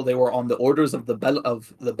forward until they were on the orders of the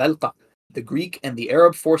Belqa. The Greek and the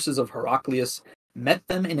Arab forces of Heraclius met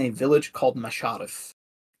them in a village called Masharif.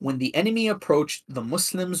 When the enemy approached, the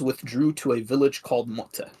Muslims withdrew to a village called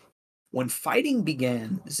Mu'tah. When fighting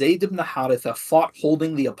began, Zayd ibn Haritha fought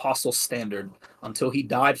holding the apostle's standard until he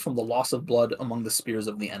died from the loss of blood among the spears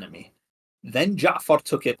of the enemy. Then Ja'far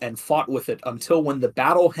took it and fought with it until when the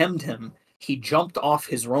battle hemmed him, he jumped off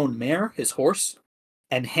his roan mare, his horse,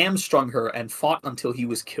 and hamstrung her and fought until he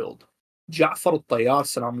was killed. Ja'far at-Tayyar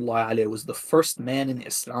salamullahi alayhi was the first man in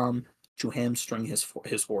Islam to hamstring his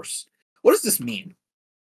horse. What does this mean?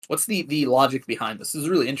 What's the logic behind this? This is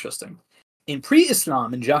really interesting. In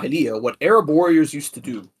pre-Islam, in Jahiliyyah, what Arab warriors used to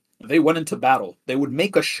do, when they went into battle, they would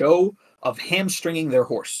make a show of hamstringing their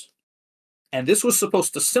horse. And this was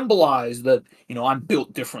supposed to symbolize that, I'm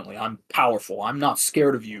built differently, I'm powerful, I'm not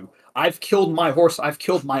scared of you. I've killed my horse, I've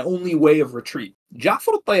killed my only way of retreat.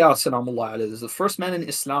 Ja'far at-Tayyar salamullahi alayhi is the first man in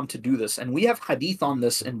Islam to do this, and we have hadith on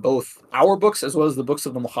this in both our books as well as the books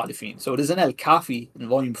of the Mukhalifin. So it is in Al-Kafi in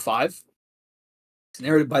volume 5. It's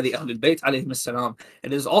narrated by the Ahlul Bayt alayhim as-salam.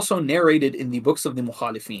 It is also narrated in the books of the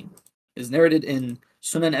Mukhalifin. It is narrated in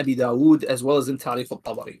Sunan Abi Dawood as well as in Tarikh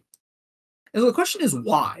al-Tabari. And so the question is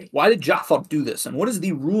why? Why did Ja'far do this? And what is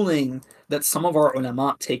the ruling that some of our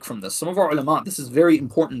ulama take from this? Some of our ulama, this is very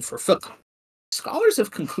important for fiqh. Scholars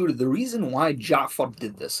have concluded the reason why Ja'far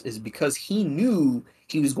did this is because he knew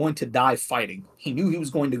he was going to die fighting. He knew he was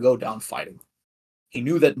going to go down fighting. He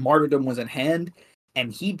knew that martyrdom was at hand.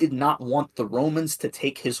 and he did not want the Romans to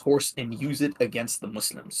take his horse and use it against the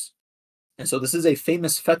Muslims. And so this is a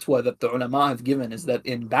famous fatwa that the ulama have given, is that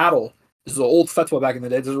in battle, this is an old fatwa back in the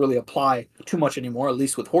day, it doesn't really apply too much anymore, at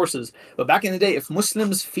least with horses. But back in the day, if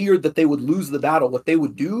Muslims feared that they would lose the battle, what they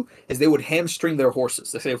would do is they would hamstring their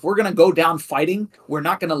horses. They say, if we're going to go down fighting, we're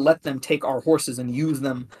not going to let them take our horses and use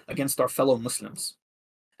them against our fellow Muslims.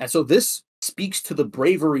 And so this speaks to the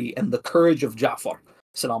bravery and the courage of Ja'far,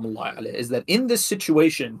 salamullah alayhi, is that in this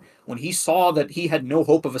situation, when he saw that he had no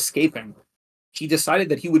hope of escaping, he decided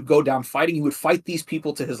that he would go down fighting. He would fight these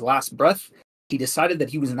people to his last breath. He decided that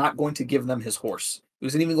he was not going to give them his horse. He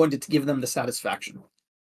wasn't even going to give them the satisfaction.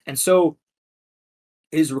 And so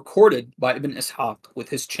it is recorded by Ibn Ishaq with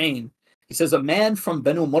his chain. He says, a man from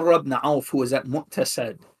Banu ibn Auf who was at Mu'tah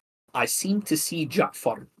said, I seemed to see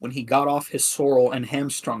Ja'far when he got off his sorrel and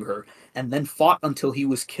hamstrung her, and then fought until he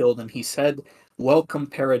was killed. And he said, welcome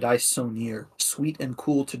paradise so near, sweet and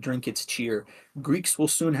cool to drink its cheer. Greeks will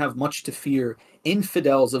soon have much to fear,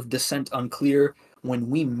 infidels of descent unclear.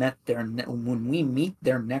 When we meet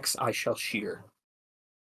their necks, I shall shear.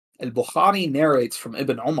 Al-Bukhari narrates from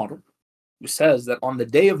Ibn Umar, who says that on the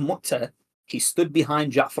day of Mu'tah, he stood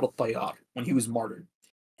behind Ja'far at-Tayyar when he was martyred,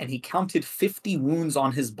 and he counted 50 wounds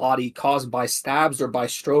on his body caused by stabs or by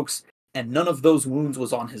strokes, and none of those wounds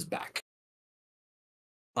was on his back.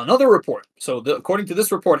 Another report, so according to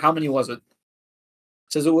this report, how many was it?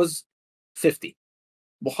 It says it was 50.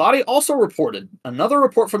 Bukhari also reported, another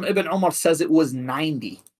report from Ibn Umar says it was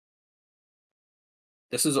 90.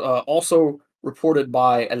 This is also reported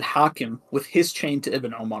by Al-Hakim with his chain to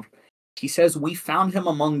Ibn Umar. He says, we found him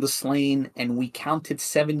among the slain and we counted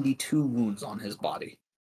 72 wounds on his body.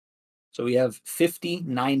 So we have 50,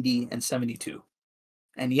 90, and 72.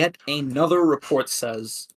 And yet another report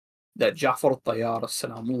says that Ja'far at-Tayyar,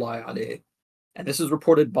 salamullahi alayhi, and this is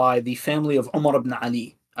reported by the family of Umar ibn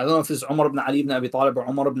Ali. I don't know if this is Umar ibn Ali ibn Abi Talib or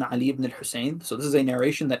Umar ibn Ali ibn al-Hussein. So this is a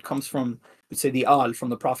narration that comes from, we'd say, the Al, from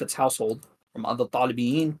the Prophet's household, from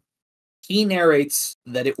al-Talibiyin. He narrates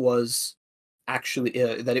that it was actually,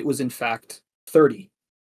 that it was in fact 30.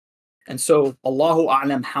 And so, Allahu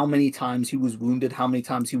A'lam, how many times he was wounded, how many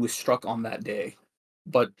times he was struck on that day.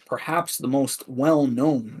 But perhaps the most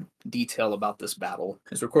well-known detail about this battle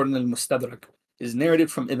is recorded in al-Mustadrak, is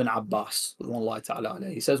narrated from Ibn Abbas.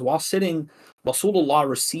 He says, while sitting, Rasulullah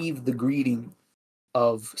received the greeting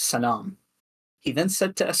of salam. He then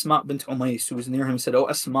said to Asma bint Umays, who was near him, said, "O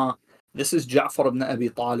Asma, this is Ja'far ibn Abi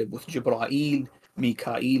Talib with Jibra'il,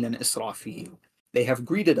 Mikail, and Israfil. They have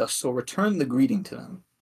greeted us, so return the greeting to them.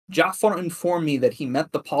 Ja'far informed me that he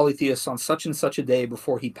met the polytheists on such and such a day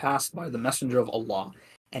before he passed by the Messenger of Allah,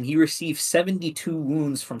 and he received 72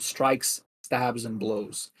 wounds from strikes, stabs, and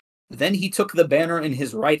blows. Then he took the banner in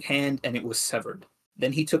his right hand, and it was severed.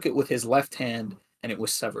 Then he took it with his left hand, and it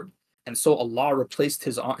was severed. And so Allah replaced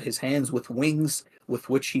his hands with wings, with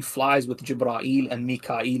which he flies with Jibra'il and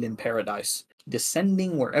Mikail in paradise,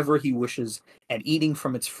 descending wherever he wishes, and eating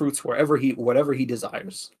from its fruits whatever he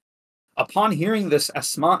desires." Upon hearing this,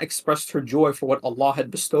 Asma expressed her joy for what Allah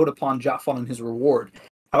had bestowed upon Ja'far and his reward.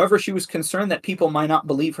 However, she was concerned that people might not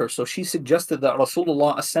believe her, so she suggested that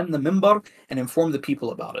Rasulullah ascend the minbar and inform the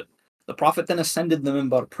people about it. The Prophet then ascended the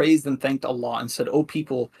minbar, praised and thanked Allah, and said, "O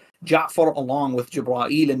people, Ja'far along with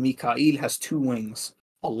Jibra'il and Mikail has 2 wings.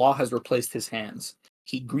 Allah has replaced his hands.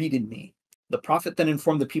 He greeted me." The Prophet then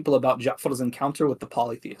informed the people about Ja'far's encounter with the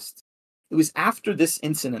polytheists. It was after this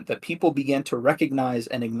incident that people began to recognize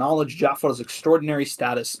and acknowledge Ja'far's extraordinary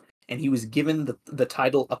status, and he was given the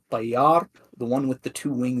title at-Tayyar, the one with the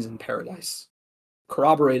 2 wings in paradise.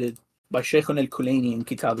 Corroborated by Shaykhun al-Kulayni in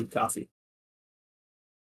Kitab al-Kafi.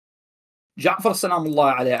 Ja'far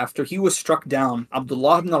salamullah alayhi, after he was struck down,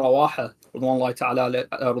 Abdllah ibn Rawaha,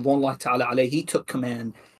 radwanullah ta'ala alayhi, he took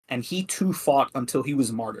command, and he too fought until he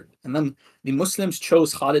was martyred. And then the Muslims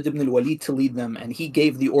chose Khalid ibn al-Walid to lead them, and he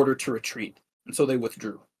gave the order to retreat. And so they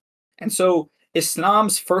withdrew. And so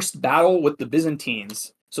Islam's first battle with the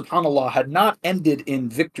Byzantines, subhanAllah, had not ended in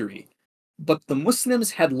victory, but the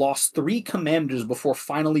Muslims had lost 3 commanders before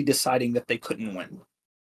finally deciding that they couldn't win.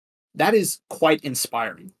 That is quite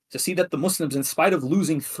inspiring, to see that the Muslims, in spite of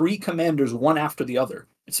losing 3 commanders one after the other,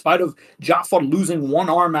 in spite of Ja'far losing 1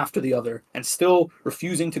 arm after the other and still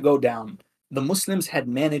refusing to go down, the Muslims had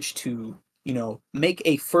managed to, make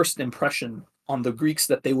a first impression on the Greeks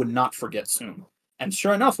that they would not forget soon. And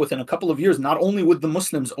sure enough, within a couple of years, not only would the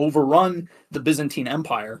Muslims overrun the Byzantine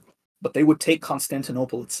Empire, but they would take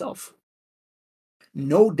Constantinople itself.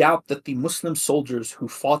 No doubt that the Muslim soldiers who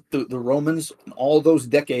fought the Romans in all those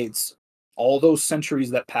decades, all those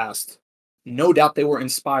centuries that passed, No doubt they were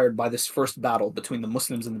inspired by this first battle between the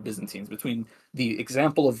Muslims and the Byzantines, between the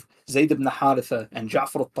example of Zayd ibn Haritha and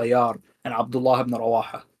Ja'far at-Tayyar and Abdullah ibn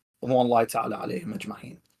Rawaha.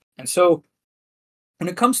 And so, when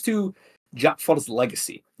it comes to Ja'far's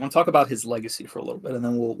legacy, I want to talk about his legacy for a little bit, and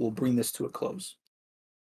then we'll bring this to a close.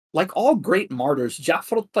 Like all great martyrs,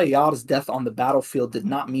 Ja'far al-Tayyar's death on the battlefield did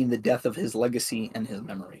not mean the death of his legacy and his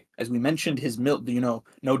memory. As we mentioned, his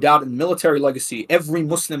no doubt in military legacy, every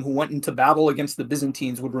Muslim who went into battle against the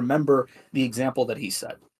Byzantines would remember the example that he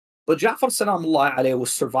set. But Ja'far salamullah alayhi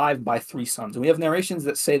was survived by 3 sons. And we have narrations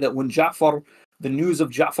that say that when the news of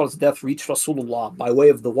Ja'far's death reached Rasulullah by way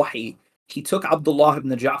of the wahi, he took Abdullah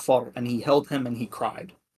ibn Ja'far and he held him and he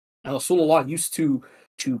cried. And Rasulullah used to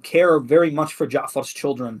care very much for Ja'far's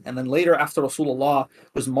children. And then later, after Rasulullah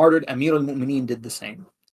was martyred, Amir al-Mu'mineen did the same.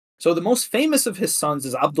 So the most famous of his sons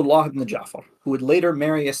is Abdullah ibn Ja'far, who would later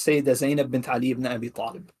marry a Sayyidah Zainab bint Ali ibn Abi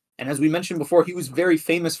Talib. And as we mentioned before, he was very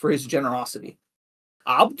famous for his generosity.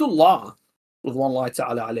 Abdullah,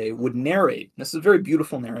 would narrate, this is a very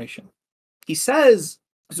beautiful narration. He says,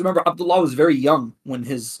 because remember, Abdullah was very young when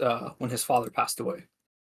his father passed away.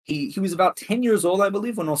 He was about 10 years old, I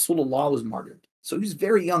believe, when Rasulullah was martyred. So he was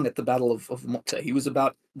very young at the Battle of Mu'tah. He was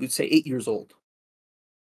about, we'd say, 8 years old.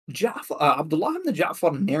 Abdullah ibn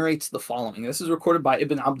Ja'far narrates the following. This is recorded by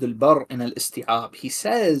Ibn Abdul Barr in al-Isti'ab. He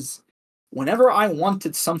says, whenever I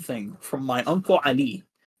wanted something from my uncle Ali,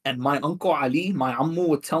 and my uncle Ali, my ammu,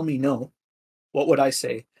 would tell me no, what would I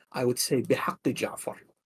say? I would say, bihaqqi Ja'far.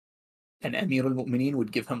 And Amir al-Mu'mineen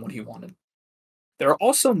would give him what he wanted. There are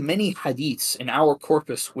also many hadiths in our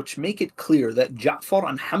corpus which make it clear that Ja'far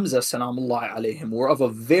and Hamza salamullah alayhim were of a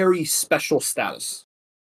very special status.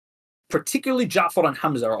 Particularly Ja'far and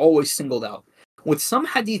Hamza are always singled out, with some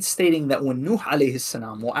hadiths stating that when Nuh alayhi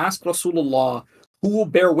salam will ask Rasulullah who will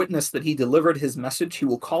bear witness that he delivered his message, he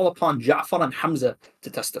will call upon Ja'far and Hamza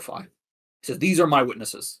to testify. He says, these are my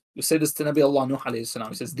witnesses. You say this to Nabi Allah Nuh alayhi salam.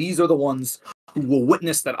 He says, these are the ones who will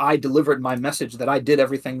witness that I delivered my message, that I did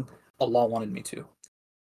everything Allah wanted me to.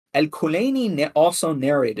 Al-Kulayni also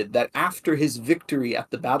narrated that after his victory at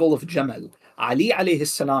the Battle of Jamal, Ali alayhi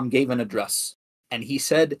salam gave an address, and he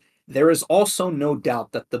said, there is also no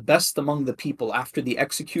doubt that the best among the people after the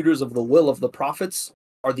executors of the will of the prophets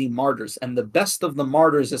are the martyrs, and the best of the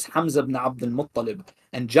martyrs is Hamza ibn Abdul Muttalib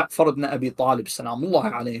and Ja'far ibn Abi Talib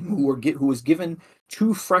salamullah alayhim, who was given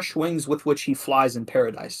 2 fresh wings with which he flies in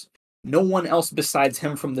paradise. No one else besides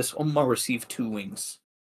him from this ummah received 2 wings.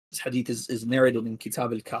 This hadith is narrated in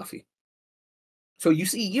Kitab al-Kafi. So you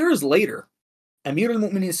see, years later, Amir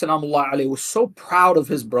al-Mu'mineen salamullah alayhi was so proud of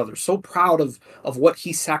his brother, so proud of what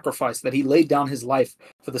he sacrificed, that he laid down his life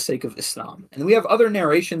for the sake of Islam. And we have other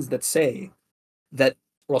narrations that say that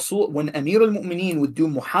when Amir al-Mu'mineen would do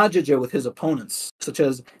muhajajah with his opponents, such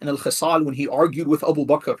as in al-Khisal when he argued with Abu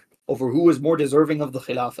Bakr over who was more deserving of the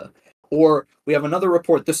Khilafah. Or we have another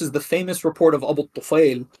report, this is the famous report of Abu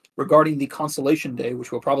Tufail regarding the Consolation Day,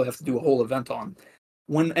 which we'll probably have to do a whole event on.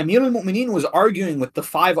 When Amir al-Mu'mineen was arguing with the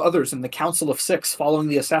 5 others in the Council of 6 following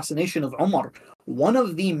the assassination of Umar, one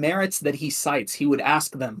of the merits that he cites, he would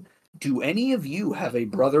ask them, do any of you have a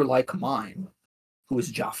brother like mine, who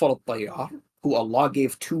is Ja'far al-Tayyar, who Allah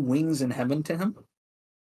gave 2 wings in heaven to him?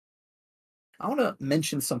 I want to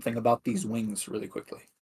mention something about these wings really quickly.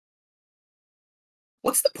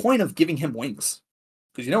 What's the point of giving him wings?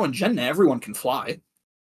 Because in Jannah, everyone can fly.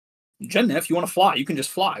 In Jannah, if you want to fly, you can just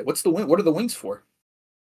fly. What are the wings for?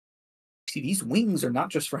 See, these wings are not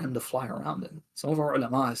just for him to fly around in. Some of our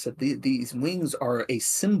ulama said these wings are a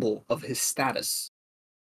symbol of his status.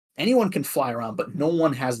 Anyone can fly around, but no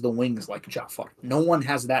one has the wings like Ja'far. No one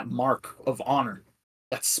has that mark of honor,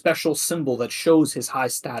 that special symbol that shows his high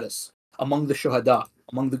status among the shuhada,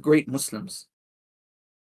 among the great Muslims.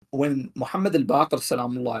 When Muhammad al-Baqir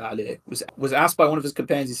salamullah alayhi was asked by one of his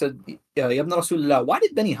companions, he said, Ya ibn Rasulullah, why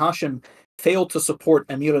did Bani Hashim fail to support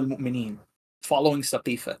Amir al-Mu'mineen following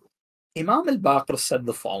Saqifa? Imam al-Baqir said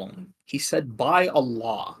the following. He said, by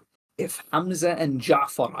Allah, if Hamza and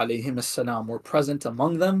Ja'far alayhim as-salam were present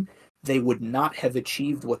among them, they would not have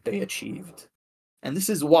achieved what they achieved. And this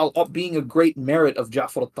is, while being a great merit of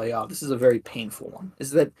Ja'far al-Tayyar, this is a very painful one,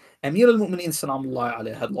 is that Amir al-Mu'mineen salamullah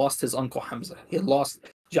alayhi had lost his uncle Hamza. He had lost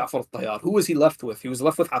Ja'far al-Tayyar. Who was he left with? He was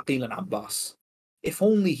left with Aqil and Abbas. If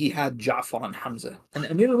only he had Ja'far and Hamza. And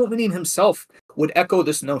Amir al-Mu'mineen himself would echo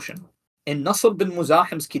this notion. In Nasr bin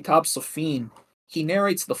Muzahim's Kitab Safin, he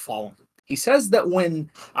narrates the following. He says that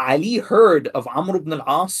when Ali heard of Amr ibn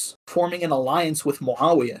al-As forming an alliance with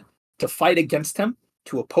Muawiyah to fight against him,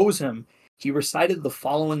 to oppose him, he recited the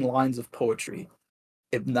following lines of poetry.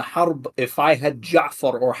 ibn Harb, if I had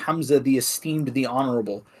Ja'far or Hamza the esteemed, the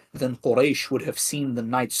honorable, then Quraysh would have seen the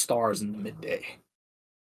night stars in the midday.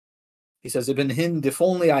 He says, Ibn Hind, if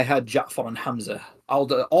only I had Ja'far and Hamza,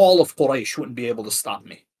 all of Quraysh wouldn't be able to stop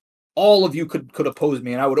me. All of you could oppose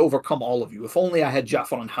me and I would overcome all of you. If only I had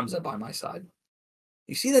Ja'far and Hamza by my side.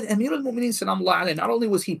 You see that Amir al-Mu'mineen, Salamullah alayhi, not only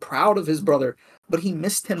was he proud of his brother, but he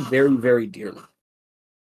missed him very, very dearly.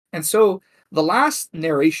 And so the last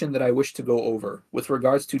narration that I wish to go over with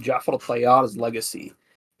regards to Ja'far al-Tayyar's legacy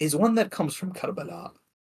is one that comes from Karbala.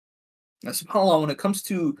 Now, subhanAllah, when it comes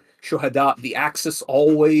to shuhada, the axis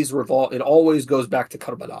always goes back to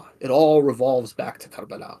Karbala. It all revolves back to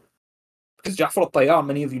Karbala. Because Ja'far al-Tayyar,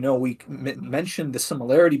 many of you know, we mentioned the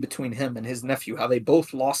similarity between him and his nephew, how they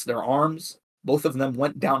both lost their arms. Both of them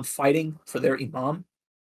went down fighting for their imam.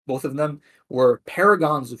 Both of them were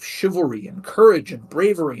paragons of chivalry and courage and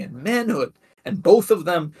bravery and manhood. And both of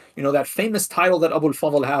them, you know, that famous title that Abu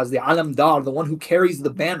al-Fadl has, the Alam Dar, the one who carries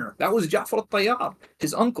the banner, that was Ja'far al-Tayyar,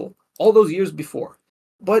 his uncle, all those years before.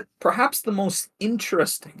 But perhaps the most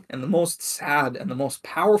interesting and the most sad and the most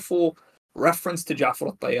powerful reference to Ja'far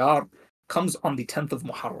al-Tayyar comes on the 10th of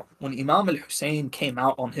Muharram, when Imam al-Hussein came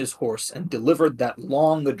out on his horse and delivered that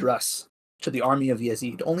long address to the army of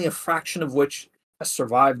Yazid, only a fraction of which has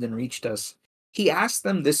survived and reached us. He asked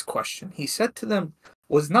them this question. He said to them,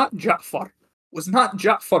 was not Ja'far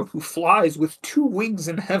who flies with 2 wings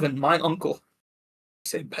in heaven my uncle? He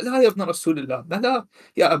said, Bala ya ibn Rasulullah, Bala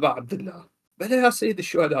ya Aba Abdllah, Bala ya Sayyid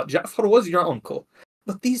al-Shuhada, Ja'far was your uncle.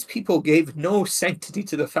 But these people gave no sanctity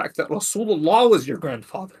to the fact that Rasulullah was your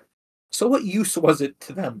grandfather. So what use was it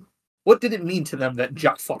to them? What did it mean to them that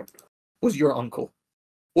Ja'far was your uncle?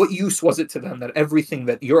 What use was it to them that everything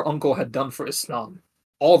that your uncle had done for Islam,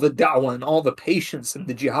 all the da'wah and all the patience and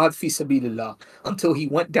the jihad fi sabilillah, until he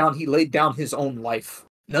went down, he laid down his own life.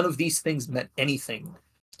 None of these things meant anything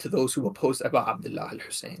to those who opposed Abu Abdullah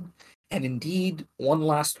al-Hussein. And indeed, one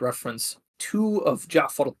last reference, 2 of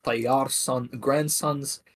Ja'far al-Tayyar's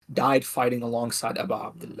grandsons died fighting alongside Abu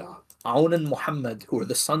Abdullah. Aun and Muhammad, who were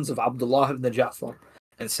the sons of Abdullah ibn Ja'far,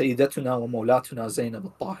 and Sayyidatuna wa Mawlatuna Zainab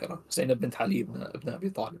al-Tahira, Zainab bint Ali ibn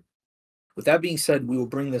Abi Talib. With that being said, we will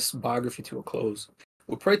bring this biography to a close.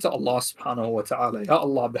 We pray to Allah subhanahu wa ta'ala, Ya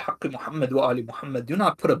Allah, bihaqqi Muhammad wa ali Muhammad, do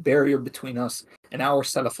not put a barrier between us and our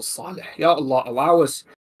Salaf al-Salih. Ya Allah, allow us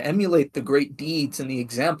to emulate the great deeds and the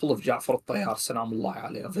example of Ja'far al-Tayyar, salamullahi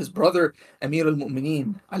alayhi, of his brother Amir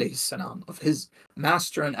al-Mu'mineen, alayhi salam, of his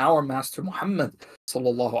master and our master Muhammad,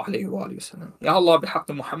 sallallahu alayhi wa sallam. Ya Allah,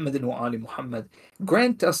 bihaqqi Muhammadin wa ali Muhammad,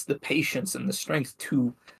 grant us the patience and the strength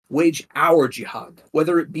to wage our jihad,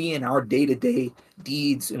 whether it be in our day-to-day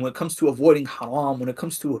deeds, and when it comes to avoiding haram, when it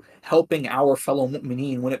comes to helping our fellow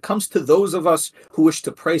mu'mineen, when it comes to those of us who wish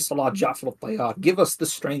to pray Salat Ja'far al-Tayyar, give us the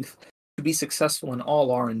strength to be successful in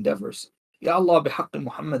all our endeavors. Ya Allah, bihaqqi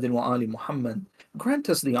Muhammadin wa ali Muhammad, grant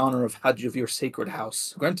us the honor of Hajj of your sacred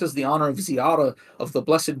house. Grant us the honor of ziyarah of the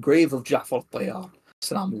blessed grave of Ja'far al-Tayyar.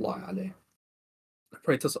 Salamullahi alayhi. I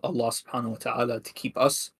pray to Allah subhanahu wa ta'ala to keep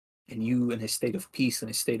us and you in a state of peace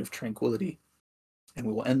and a state of tranquility. And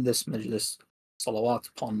we will end this majlis. Salawat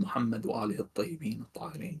upon Muhammad wa alihi al-tayyibin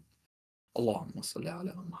al-tahirin. Allahumma salli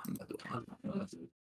ala Muhammad wa alihi.